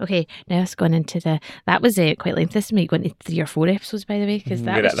 Doing. Okay, now it's gone into that was quite lengthy. This might go into 3 or 4 episodes, by the way, because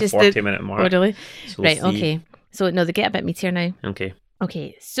that was just 40-minute mark. Oh, really? So right. Okay. So no, they get a bit meatier now. Okay.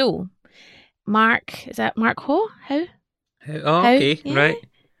 Okay. So, Mark, is that Mark Ho? How? Okay. Yeah. Right.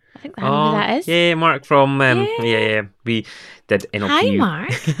 I think that's who that is. Yeah, Mark from we did NLP. Hi, Mark.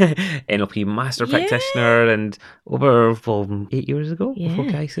 NLP master practitioner, and over 8 years ago before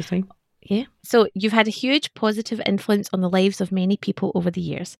crisis time. Yeah. So you've had a huge positive influence on the lives of many people over the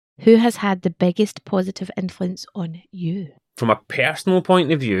years. Who has had the biggest positive influence on you? From a personal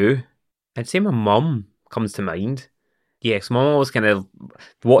point of view, I'd say my mum comes to mind. Yes, my mum always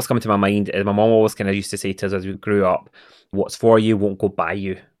what's coming to my mind is my mum always used to say to us as we grew up, what's for you won't go by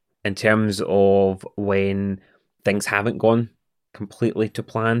you. In terms of when things haven't gone completely to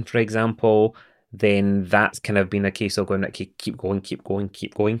plan, for example, then that's been a case of going, okay, keep going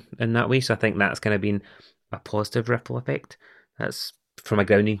in that way. So I think that's been a positive ripple effect. That's from a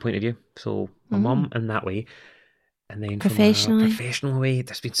grounding point of view. So my mum in that way. And then professionally. From a professional way,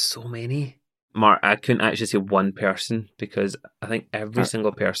 there's been so many. Mark, I couldn't actually say one person because I think every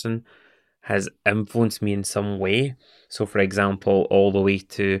single person has influenced me in some way. So for example, all the way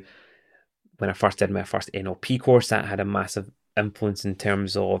to when I first did my first NLP course, that had a massive influence in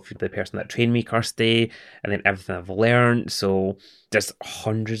terms of the person that trained me first day, and then everything I've learned. So there's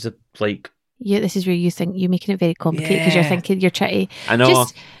hundreds of this is where you think you're making it very complicated because you're thinking you're trying to I know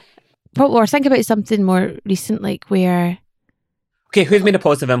or think about something more recent, like where who's made a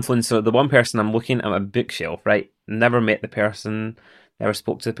positive influence. So the one person, I'm looking at my bookshelf, right? Never met the person, never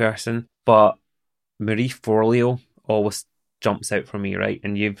spoke to the person, but Marie Forleo always jumps out for me, right?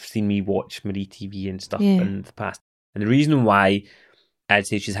 And you've seen me watch Marie TV and stuff in the past. And the reason why I'd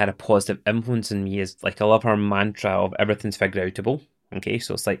say she's had a positive influence on me is I love her mantra of everything's figure outable. Okay,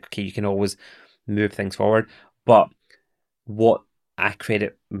 so it's you can always move things forward. But what I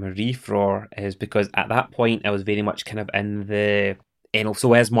credit Marie for is because at that point I was very much in the NLP.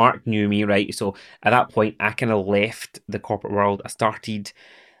 So as Mark knew me, right? So at that point I left the corporate world. I started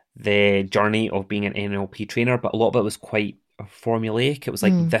the journey of being an NLP trainer, but a lot of it was quite formulaic. It was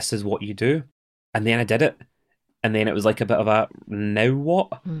this is what you do. And then I did it. And then it was a bit of a now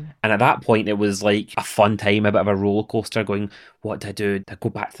what? And at that point it was a fun time, a bit of a roller coaster going, what do I do? Do I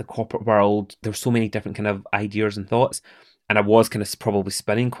go back to the corporate world? There's so many different ideas and thoughts. And I was kind of probably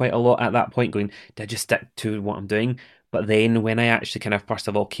spinning quite a lot at that point, going, did I just stick to what I'm doing? But then when I actually kind of first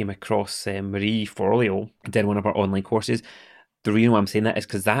of all came across Marie Forleo, did one of our online courses, the reason why I'm saying that is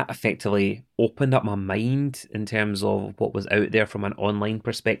because that effectively opened up my mind in terms of what was out there from an online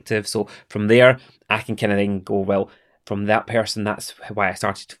perspective. So from there, I can kind of then go, well, from that person, that's why I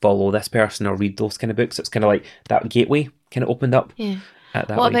started to follow this person or read those kind of books. It's kind of like that gateway kind of opened up. Yeah. At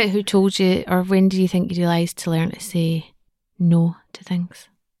that What way. about who told you, or when do you think you realised to learn to say no to things?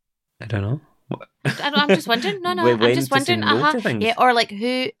 I don't know. I'm just wondering. No, When I'm just wondering. to say no to things? Yeah, or like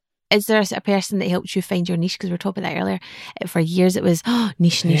who... Is there a person that helped you find your niche? Because we were talking about that earlier. For years it was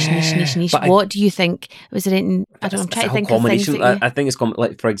niche. What do you think? Was it in... I don't know, I'm trying to think of things that I think it's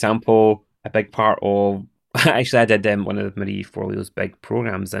like, for example, a big part of... Actually, I did one of Marie Forleo's big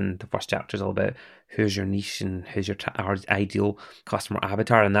programs, and the first chapter is all about who's your niche and who's your our ideal customer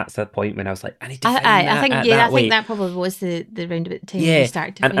avatar, and that's the point when I was like, I need to find that. I think that way. think that probably was the roundabout time when you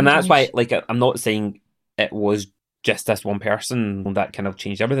started to and that's why, like, I'm not saying it was just this one person that kind of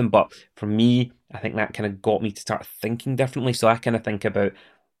changed everything, but for me, I think that kind of got me to start thinking differently. So I kind of think about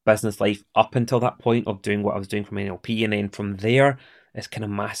business life up until that point of doing what I was doing from NLP, and then from there, it's kind of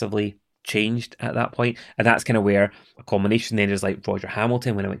massively changed at that point. And that's kind of where a combination then is like Roger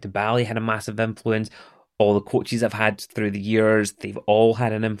Hamilton, when I went to Bali, had a massive influence. All the coaches I've had through the years, they've all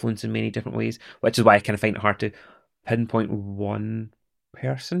had an influence in many different ways, which is why I kind of find it hard to pinpoint one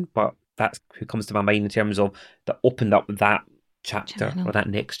person, but that's who comes to my mind in terms of that opened up that chapter or that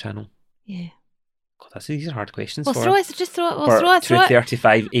next channel. Yeah. God, these are hard questions. We'll throw it.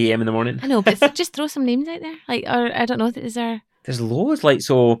 2:35 a.m. in the morning. I know, but just throw some names out there. Like, or I don't know, is there... There's loads. Like,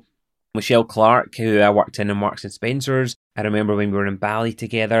 so Michelle Clark, who I worked in Marks and Spencer's. I remember when we were in Bali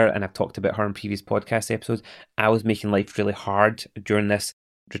together, and I've talked about her in previous podcast episodes. I was making life really hard during this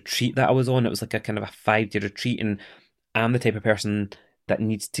retreat that I was on. It was like a kind of a 5-day retreat, and I'm the type of person that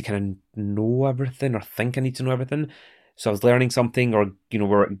needs to kind of know everything or think I need to know everything. So I was learning something, or,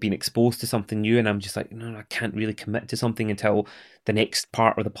 we're being exposed to something new, and I'm just like, no, I can't really commit to something until the next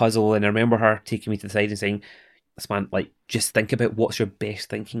part of the puzzle. And I remember her taking me to the side and saying, Osmaan, like, just think about what's your best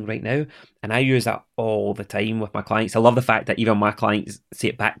thinking right now. And I use that all the time with my clients. I love the fact that even my clients say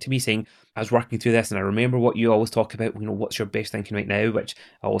it back to me saying, I was working through this and I remember what you always talk about, what's your best thinking right now, which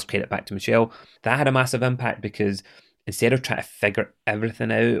I always credit back to Michelle. That had a massive impact, because instead of trying to figure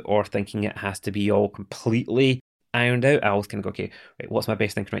everything out or thinking it has to be all completely ironed out, I always kind of go, okay, right, what's my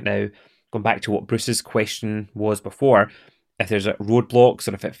best thinking right now? Going back to what Bruce's question was before, if there's roadblocks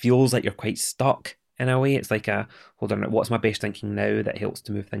or if it feels like you're quite stuck in a way, it's like hold on, what's my best thinking now that helps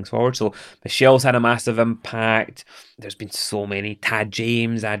to move things forward? So Michelle's had a massive impact. There's been so many. Tad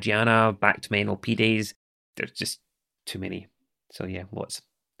James, Adriana, back to my NLP days. There's just too many. So yeah, lots.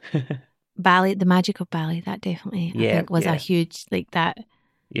 Bali, the magic of Bali, that definitely I think was a huge, like, that.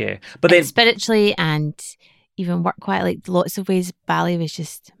 Yeah, but then spiritually and even work quite, like, lots of ways, Bali was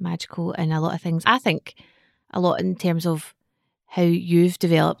just magical in a lot of things. I think a lot in terms of how you've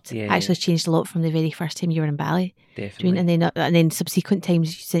developed actually changed a lot from the very first time you were in Bali. Definitely. And then subsequent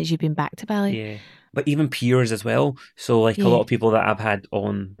times since you've been back to Bali. Yeah. But even peers as well. So, like, a lot of people that I've had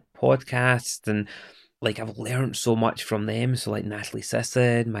on podcasts, and like, I've learned so much from them. So, like, Natalie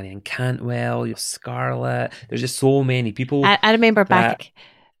Sisson, Marianne Cantwell, Scarlett. There's just so many people. I remember back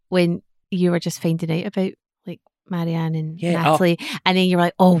when you were just finding out about, like, Marianne and Natalie, and then you're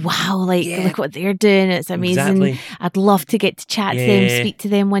like, oh wow, like, look what they're doing, it's amazing. Exactly. I'd love to get to chat to them, speak to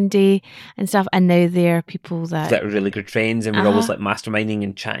them one day and stuff. And now they're people that are really good friends, and we're always like masterminding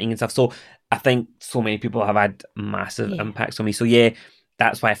and chatting and stuff. So I think so many people have had massive impacts on me. So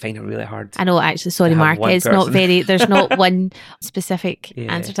that's why I find it really hard. I know, actually, sorry Mark, it's not very, there's not one specific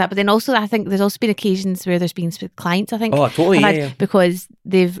answer to that. But then also, I think there's also been occasions where there's been clients, I think, because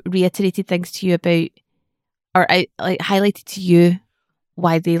they've reiterated things to you about, or like highlighted to you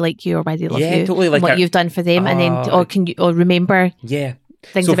why they like you or why they love you, totally, like, and what you've done for them, and then or remember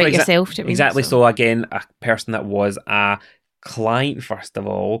things about yourself. Exactly. So again, a person that was a client first of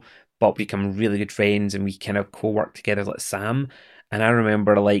all, but become really good friends, and we kind of co-work together, like Sam. And I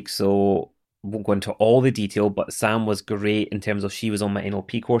remember, like, so won't go into all the detail, but Sam was great in terms of, she was on my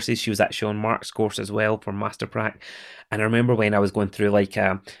NLP courses. She was actually on Mark's course as well for Master Prac. And I remember when I was going through like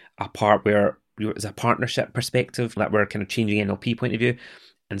a part where it was a partnership perspective that we're kind of changing NLP point of view.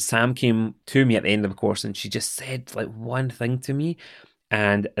 And Sam came to me at the end of the course, and she just said like one thing to me.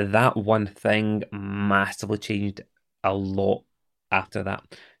 And that one thing massively changed a lot after that.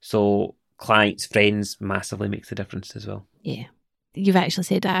 So clients, friends massively makes a difference as well. Yeah. You've actually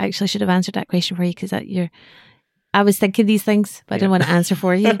said that. I actually should have answered that question for you, because that I was thinking these things, but I didn't want to answer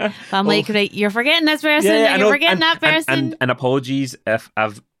for you. But I'm like, right, you're forgetting this person, and you're forgetting that person. And apologies if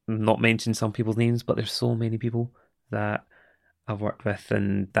I've not mentioned some people's names, but there's so many people that I've worked with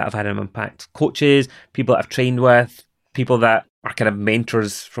and that have had an impact. Coaches, people that I've trained with, people that are kind of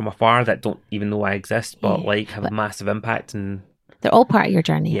mentors from afar that don't even know I exist, but have a massive impact. And they're all part of your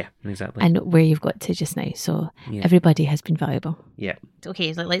journey. Yeah, exactly. And where you've got to just now. So everybody has been valuable. Yeah.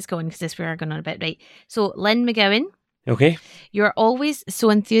 Okay, so let's go on because this we are going on a bit, right? So Lynn McGowan. Okay. You're always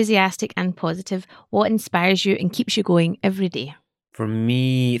so enthusiastic and positive. What inspires you and keeps you going every day? For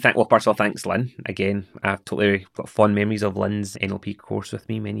me, first of all, thanks, Lynn. Again, I've totally got fond memories of Lynn's NLP course with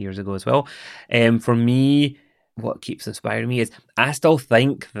me many years ago as well. For me, what keeps inspiring me is I still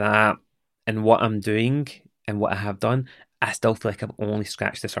think that in what I'm doing and what I have done, I still feel like I've only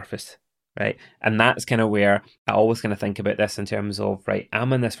scratched the surface, right? And that's kind of where I always kind of think about this in terms of, right,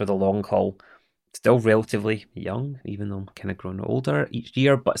 I'm in this for the long haul. Still relatively young, even though I'm kind of growing older each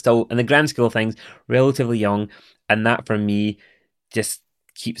year, but still in the grand scale of things, relatively young. And that for me just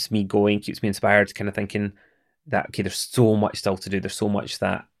keeps me going, keeps me inspired, kind of thinking that, okay, there's so much still to do. There's so much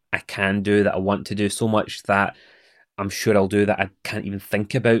that I can do, that I want to do, so much that I'm sure I'll do that I can't even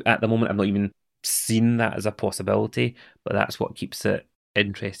think about at the moment. I've not even seen that as a possibility, but that's what keeps it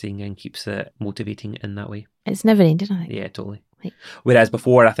interesting and keeps it motivating in that way. It's never ending, I think. Yeah, totally. Right. Whereas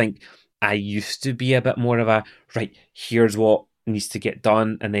before, I think I used to be a bit more of a, right, here's what needs to get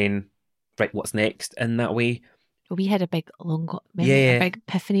done, and then, right, what's next in that way. We had a big a big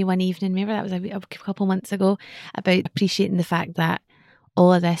epiphany one evening. Remember that was a couple months ago about appreciating the fact that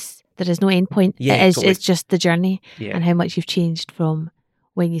all of this, there is no end point. It's just the journey and how much you've changed from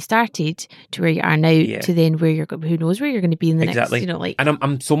when you started to where you are now to then where you're going. Who knows where you're going to be in the next, And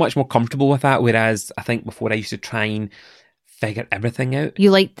I'm so much more comfortable with that. Whereas I think before I used to try and figure everything out.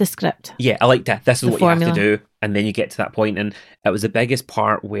 You liked the script. Yeah, I liked that. This is what formula. You have to do. And then you get to that point. And it was the biggest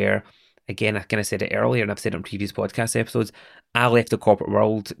part where, again, I kind of said it earlier and I've said it on previous podcast episodes, I left the corporate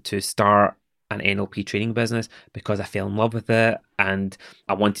world to start an NLP training business because I fell in love with it and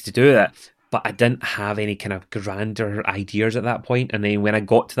I wanted to do it. But I didn't have any kind of grander ideas at that point. And then when I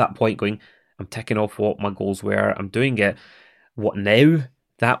got to that point going, I'm ticking off what my goals were, I'm doing it, what now?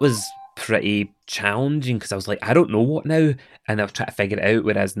 That was pretty challenging because I was like, I don't know what now. And I've tried to figure it out.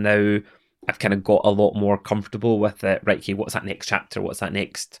 Whereas now I've kind of got a lot more comfortable with it. Right, okay, what's that next chapter? What's that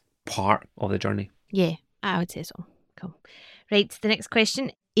next part of the journey? Yeah, I would say so. Cool. Right, the next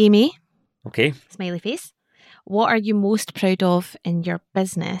question. Amy. Okay. Smiley face. What are you most proud of in your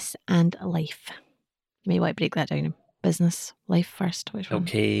business and life? You may want to break that down. Business, life first. Which one?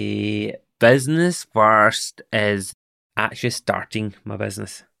 Okay. Business first is actually starting my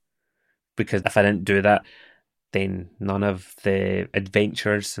business. Because if I didn't do that, then none of the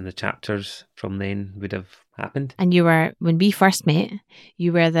adventures and the chapters from then would have happened. And you were, when we first met,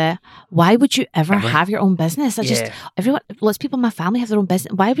 you were why would you ever have your own business? Lots of people in my family have their own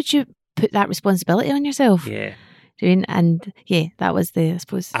business. Why would you put that responsibility on yourself? Yeah. And yeah, that was I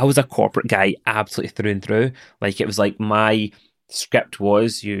suppose. I was a corporate guy, absolutely through and through. Like, it was like my script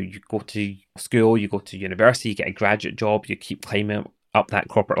was you go to school, you go to university, you get a graduate job, you keep climbing up that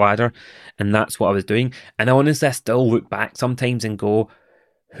corporate ladder. And that's what I was doing. And honestly, I still look back sometimes and go,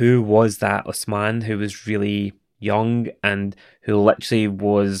 who was that Osmaan who was really young and who literally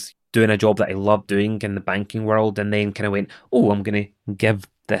was doing a job that I loved doing in the banking world and then kind of went, oh, I'm going to give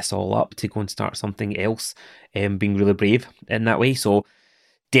this all up to go and start something else, being really brave in that way. So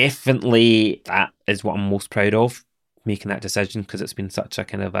definitely that is what I'm most proud of, making that decision, because it's been such a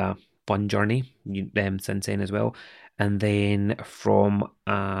kind of a fun journey since then as well. And then from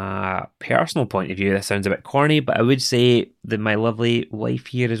a personal point of view, this sounds a bit corny, but I would say that my lovely wife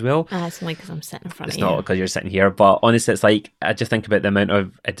here as well. It's only because I'm sitting in front of you. It's not because you're sitting here, but honestly, it's like, I just think about the amount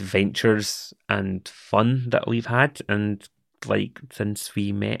of adventures and fun that we've had, and like since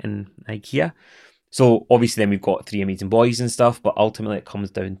we met in IKEA. So obviously then we've got 3 amazing boys and stuff, but ultimately it comes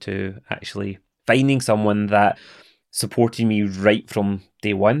down to actually finding someone that supported me right from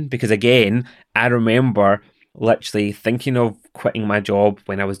day one. Because again, I remember literally thinking of quitting my job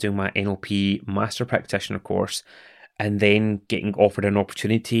when I was doing my NLP Master Practitioner course, and then getting offered an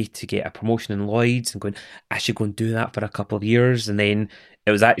opportunity to get a promotion in Lloyd's and going, I should go and do that for a couple of years. And then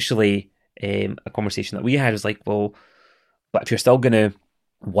it was actually a conversation that we had. It was like, well, but if you're still going to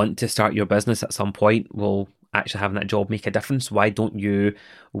want to start your business at some point, will actually having that job make a difference? Why don't you,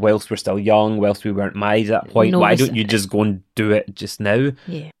 whilst we're still young, whilst we weren't married at that point, why don't you just go and do it just now?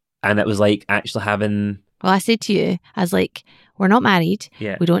 Yeah. And it was like actually having... Well, I said to you, I was like, we're not married.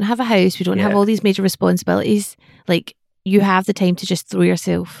 Yeah. We don't have a house. We don't have all these major responsibilities. Like, you have the time to just throw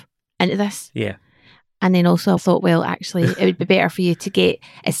yourself into this. Yeah. And then also I thought, well, actually, it would be better for you to get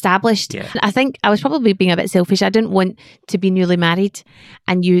established. Yeah. I think I was probably being a bit selfish. I didn't want to be newly married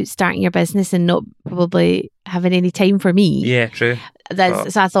and you starting your business and not probably having any time for me. Yeah, true.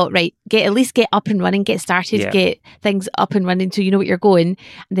 So I thought, right, at least get up and running, get started, get things up and running so you know what you're going,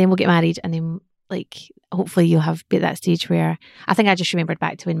 and then we'll get married, and then hopefully you'll be at that stage where I think I just remembered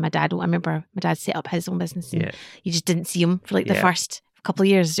back to when I remember my dad set up his own business and you just didn't see him for the first couple of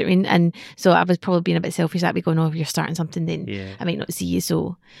years. Do you know what I mean? And so I was probably being a bit selfish that we going, if you're starting something, then I might not see you.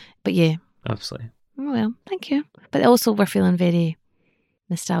 So, but yeah. Absolutely. Oh, well, thank you. But also we're feeling very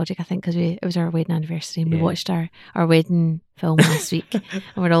nostalgic, I think, because it was our wedding anniversary and we watched our wedding film last week and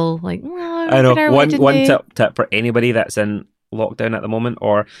we're all like, I know. One tip for anybody that's in lockdown at the moment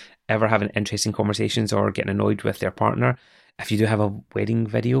or ever having interesting conversations or getting annoyed with their partner, if you do have a wedding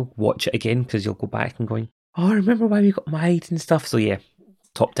video, watch it again because you'll go back and going, I remember why we got married and stuff. So yeah,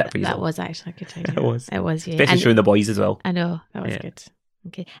 top tip for you. That was actually a good idea. It was, yeah. Especially showing the boys as well. I know, that was good.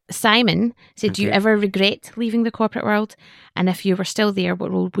 Okay. Simon said, do you ever regret leaving the corporate world? And if you were still there,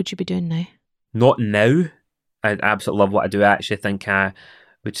 what role would you be doing now? Not now. I absolutely love what I do. I actually think I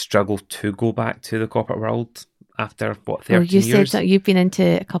would struggle to go back to the corporate world after, 13 years? You said that you've been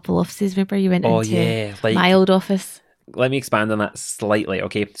into a couple offices. Remember you went into my old office? Let me expand on that slightly.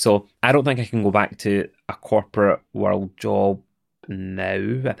 Okay, so I don't think I can go back to a corporate world job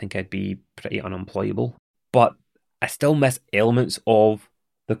now. I think I'd be pretty unemployable. But I still miss elements of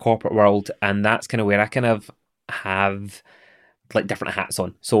the corporate world, and that's kind of where I kind of have different hats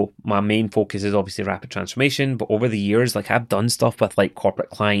on. So my main focus is obviously rapid transformation, but over the years, I've done stuff with corporate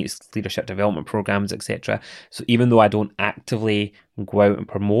clients, leadership development programs, etc. So even though I don't actively go out and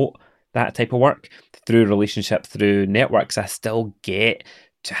promote that type of work through relationship, through networks, I still get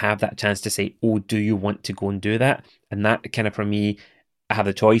to have that chance to say, oh, do you want to go and do that? And that kind of, for me, I have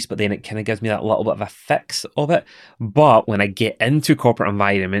the choice, but then it kind of gives me that little bit of a fix of it. But when I get into corporate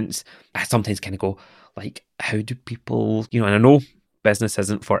environments, I sometimes kind of go, how do people, and I know business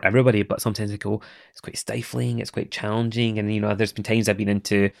isn't for everybody, but sometimes I go, it's quite stifling, it's quite challenging. And, there's been times I've been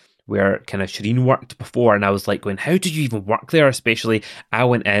into where kind of Shareen worked before, and I was going, how did you even work there? Especially, I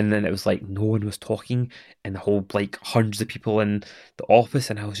went in and it was no one was talking, and the whole hundreds of people in the office,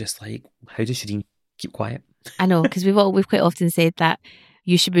 and I was just how does Shareen keep quiet? I know, because we've quite often said that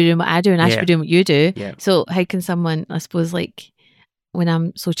you should be doing what I do and I should be doing what you do. Yeah. So how can someone, I suppose, when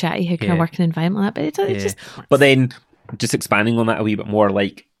I'm so chatty, how can I work in an environment like that? But it just works. But then just expanding on that a wee bit more,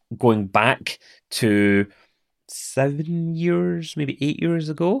 going back to 7 years, maybe 8 years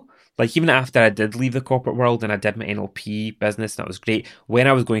ago, even after I did leave the corporate world and I did my NLP business, and that was great. When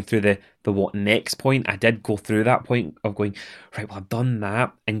I was going through the what next point, I did go through that point of going, right, well, I've done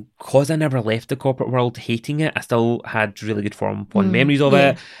that. And because I never left the corporate world hating it, I still had really good fond memories of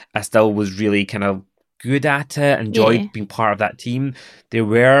it. I still was really kind of good at it, enjoyed being part of that team. There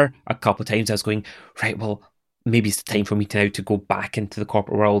were a couple of times I was going, right, well, maybe it's the time for me now to go back into the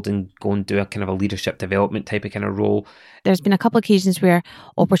corporate world and go and do a kind of a leadership development type of kind of role. There's been a couple of occasions where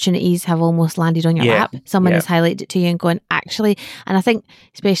opportunities have almost landed on your lap. Someone has highlighted it to you and gone, actually, and I think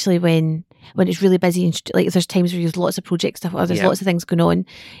especially when it's really busy and there's times where there's lots of project stuff or there's lots of things going on,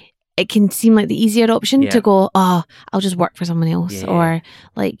 it can seem like the easier option to go, I'll just work for someone else, or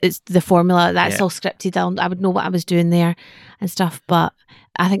it's the formula that's all scripted. I would know what I was doing there and stuff, but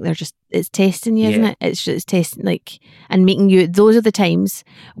I think it's testing you, isn't it? It's just testing, and making you, those are the times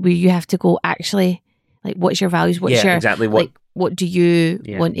where you have to go, actually, what's your values? What's your, exactly. What do you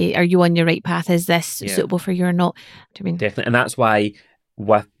want? Are you on your right path? Is this suitable for you or not? Do you mean? Definitely. And that's why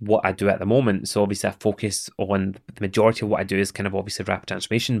with what I do at the moment, so obviously I focus on the majority of what I do is kind of obviously rapid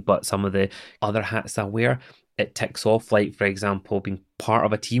transformation, but some of the other hats I wear, it ticks off, for example, being part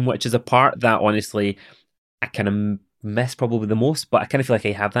of a team, which is a part that honestly I kind of miss probably the most, but I kind of feel like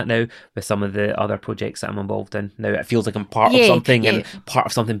I have that now with some of the other projects that I'm involved in. Now it feels like I'm part of something and part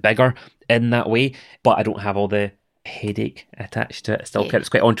of something bigger in that way, but I don't have all the headache attached to it. Still, it's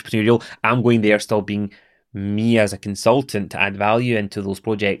quite entrepreneurial. I'm going there still being me as a consultant to add value into those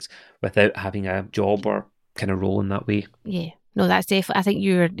projects without having a job or kind of role in that way. Yeah, no, that's definitely, I think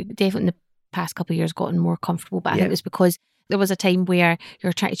you're definitely in the past couple of years gotten more comfortable, but I think it was because there was a time where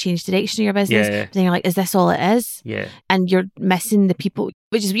you're trying to change direction of your business, but then you're like, is this all it is? Yeah. And you're missing the people,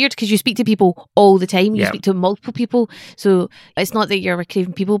 which is weird because you speak to people all the time. You speak to multiple people. So it's not that you're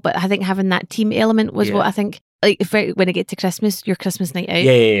craving people, but I think having that team element was what I think, when I get to Christmas, your Christmas night out.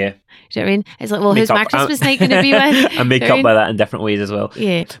 Yeah. Do you know what I mean? It's well, who's my Christmas night going to be with? I make up by that in different ways as well.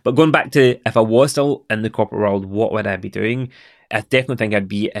 Yeah. But going back to, if I was still in the corporate world, what would I be doing? I definitely think I'd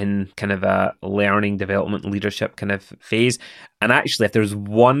be in kind of a learning, development, leadership kind of phase. And actually, if there's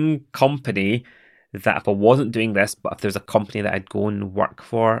one company that if I wasn't doing this, but if there's a company that I'd go and work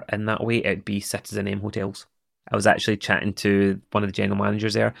for in that way, it'd be Citizen M Hotels. I was actually chatting to one of the general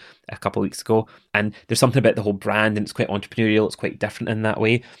managers there a couple of weeks ago, and there's something about the whole brand, and it's quite entrepreneurial, it's quite different in that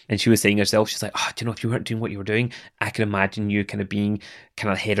way. And she was saying herself, she's like, do you know, if you weren't doing what you were doing, I can imagine you kind of being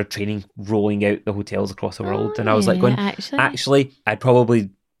kind of head of training, rolling out the hotels across the world. And I was like going, actually, I'd probably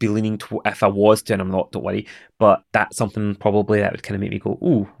be leaning to, if I was to, and I'm not, don't worry, but that's something probably that would kind of make me go,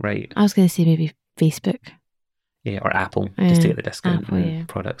 ooh, right. I was going to say maybe Facebook. Yeah, or Apple, just to get the discount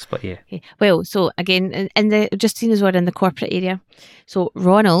products, but yeah. Okay. Well, so again, in the just seeing as we're in the corporate area, so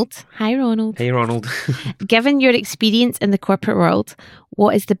Ronald, hi Ronald. Hey Ronald. Given your experience in the corporate world,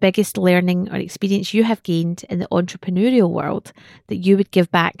 what is the biggest learning or experience you have gained in the entrepreneurial world that you would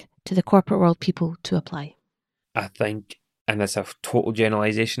give back to the corporate world people to apply? I think, and it's a total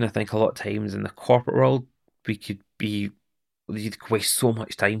generalisation, I think a lot of times in the corporate world, you'd waste so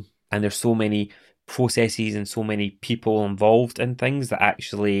much time, and there's so many processes and so many people involved in things that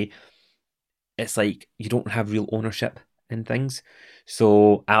actually it's like you don't have real ownership in things.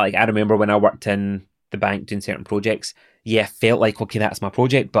 So I remember when I worked in the bank doing certain projects, I felt like, okay, that's my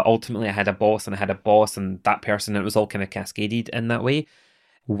project, but ultimately I had a boss and that person, and it was all kind of cascaded in that way,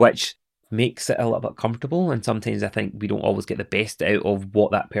 which makes it a little bit comfortable. And sometimes I think we don't always get the best out of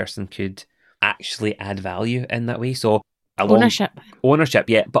what that person could actually add value in that way. So ownership,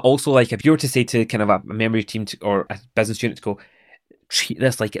 yeah. But also, like, if you were to say to kind of a memory team or a business unit to go, treat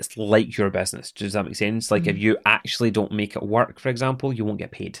this like it's like your business. Does that make sense? Like, if you actually don't make it work, for example, you won't get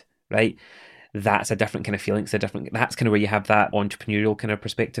paid, right? That's a different kind of feeling. That's kind of where you have that entrepreneurial kind of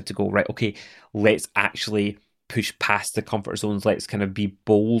perspective to go, right, okay, let's actually push past the comfort zones. Let's kind of be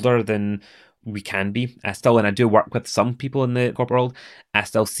bolder than we can be. And I do work with some people in the corporate world. I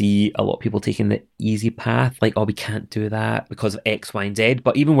still see a lot of people taking the easy path, like, we can't do that because of X, Y, and Z.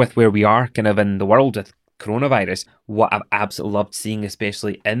 But even with where we are kind of in the world with coronavirus, what I've absolutely loved seeing,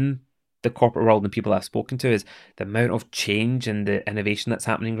 especially in the corporate world and people I've spoken to, is the amount of change and the innovation that's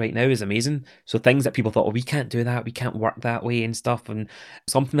happening right now is amazing. So things that people thought, we can't do that, we can't work that way and stuff, and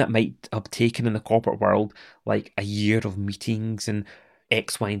something that might have taken in the corporate world like a year of meetings and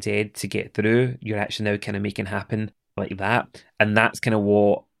X, Y, and Z to get through, you're actually now kind of making happen like that. And that's kind of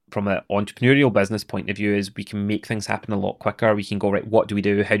what, from an entrepreneurial business point of view, is we can make things happen a lot quicker. We can go, right, what do we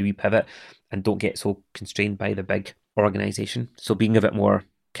do? How do we pivot? And don't get so constrained by the big organisation. So being a bit more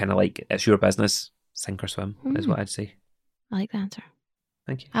kind of like, it's your business, sink or swim, is what I'd say. I like the answer.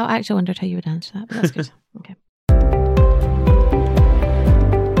 Thank you. I actually wondered how you would answer that, but that's good. Okay.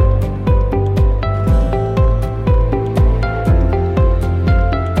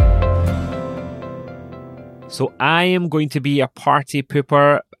 So I am going to be a party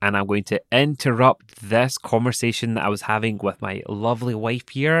pooper, and I'm going to interrupt this conversation that I was having with my lovely wife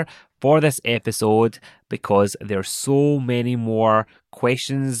here for this episode, because there's so many more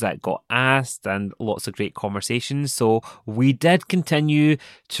questions that got asked and lots of great conversations. So we did continue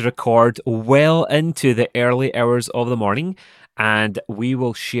to record well into the early hours of the morning, and we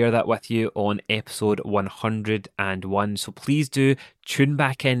will share that with you on episode 101. So please do tune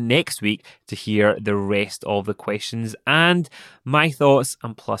back in next week to hear the rest of the questions and my thoughts,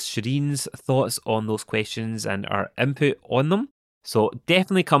 and plus Shareen's thoughts on those questions and our input on them. So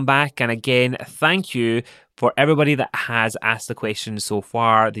definitely come back. And again, thank you for everybody that has asked the questions so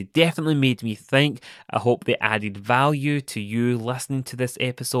far. They definitely made me think. I hope they added value to you listening to this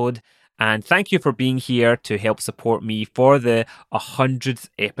episode. And thank you for being here to help support me for the 100th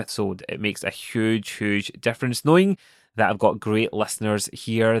episode. It makes a huge, huge difference knowing that I've got great listeners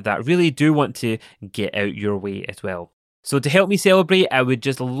here that really do want to get out your way as well. So to help me celebrate, I would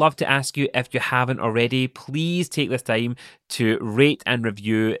just love to ask you, if you haven't already, please take this time to rate and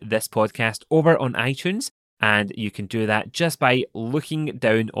review this podcast over on iTunes. And you can do that just by looking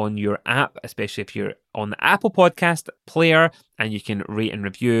down on your app, especially if you're on the Apple Podcast player, and you can rate and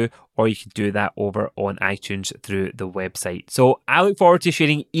review, or you can do that over on iTunes through the website. So I look forward to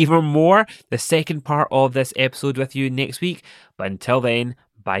sharing even more the second part of this episode with you next week. But until then,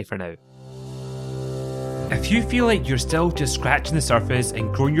 bye for now. If you feel like you're still just scratching the surface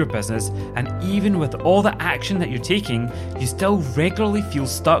and growing your business, and even with all the action that you're taking, you still regularly feel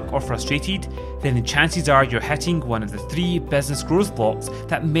stuck or frustrated, then the chances are you're hitting one of the 3 business growth blocks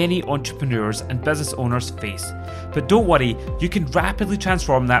that many entrepreneurs and business owners face. But don't worry, you can rapidly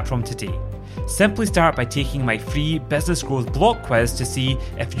transform that from today. Simply start by taking my free business growth block quiz to see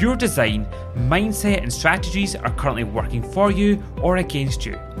if your design, mindset and strategies are currently working for you or against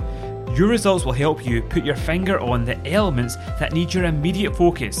you. Your results will help you put your finger on the elements that need your immediate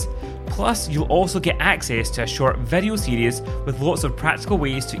focus. Plus, you'll also get access to a short video series with lots of practical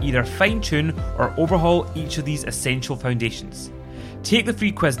ways to either fine-tune or overhaul each of these essential foundations. Take the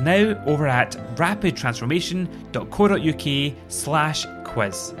free quiz now over at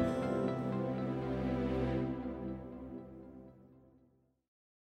rapidtransformation.co.uk/quiz.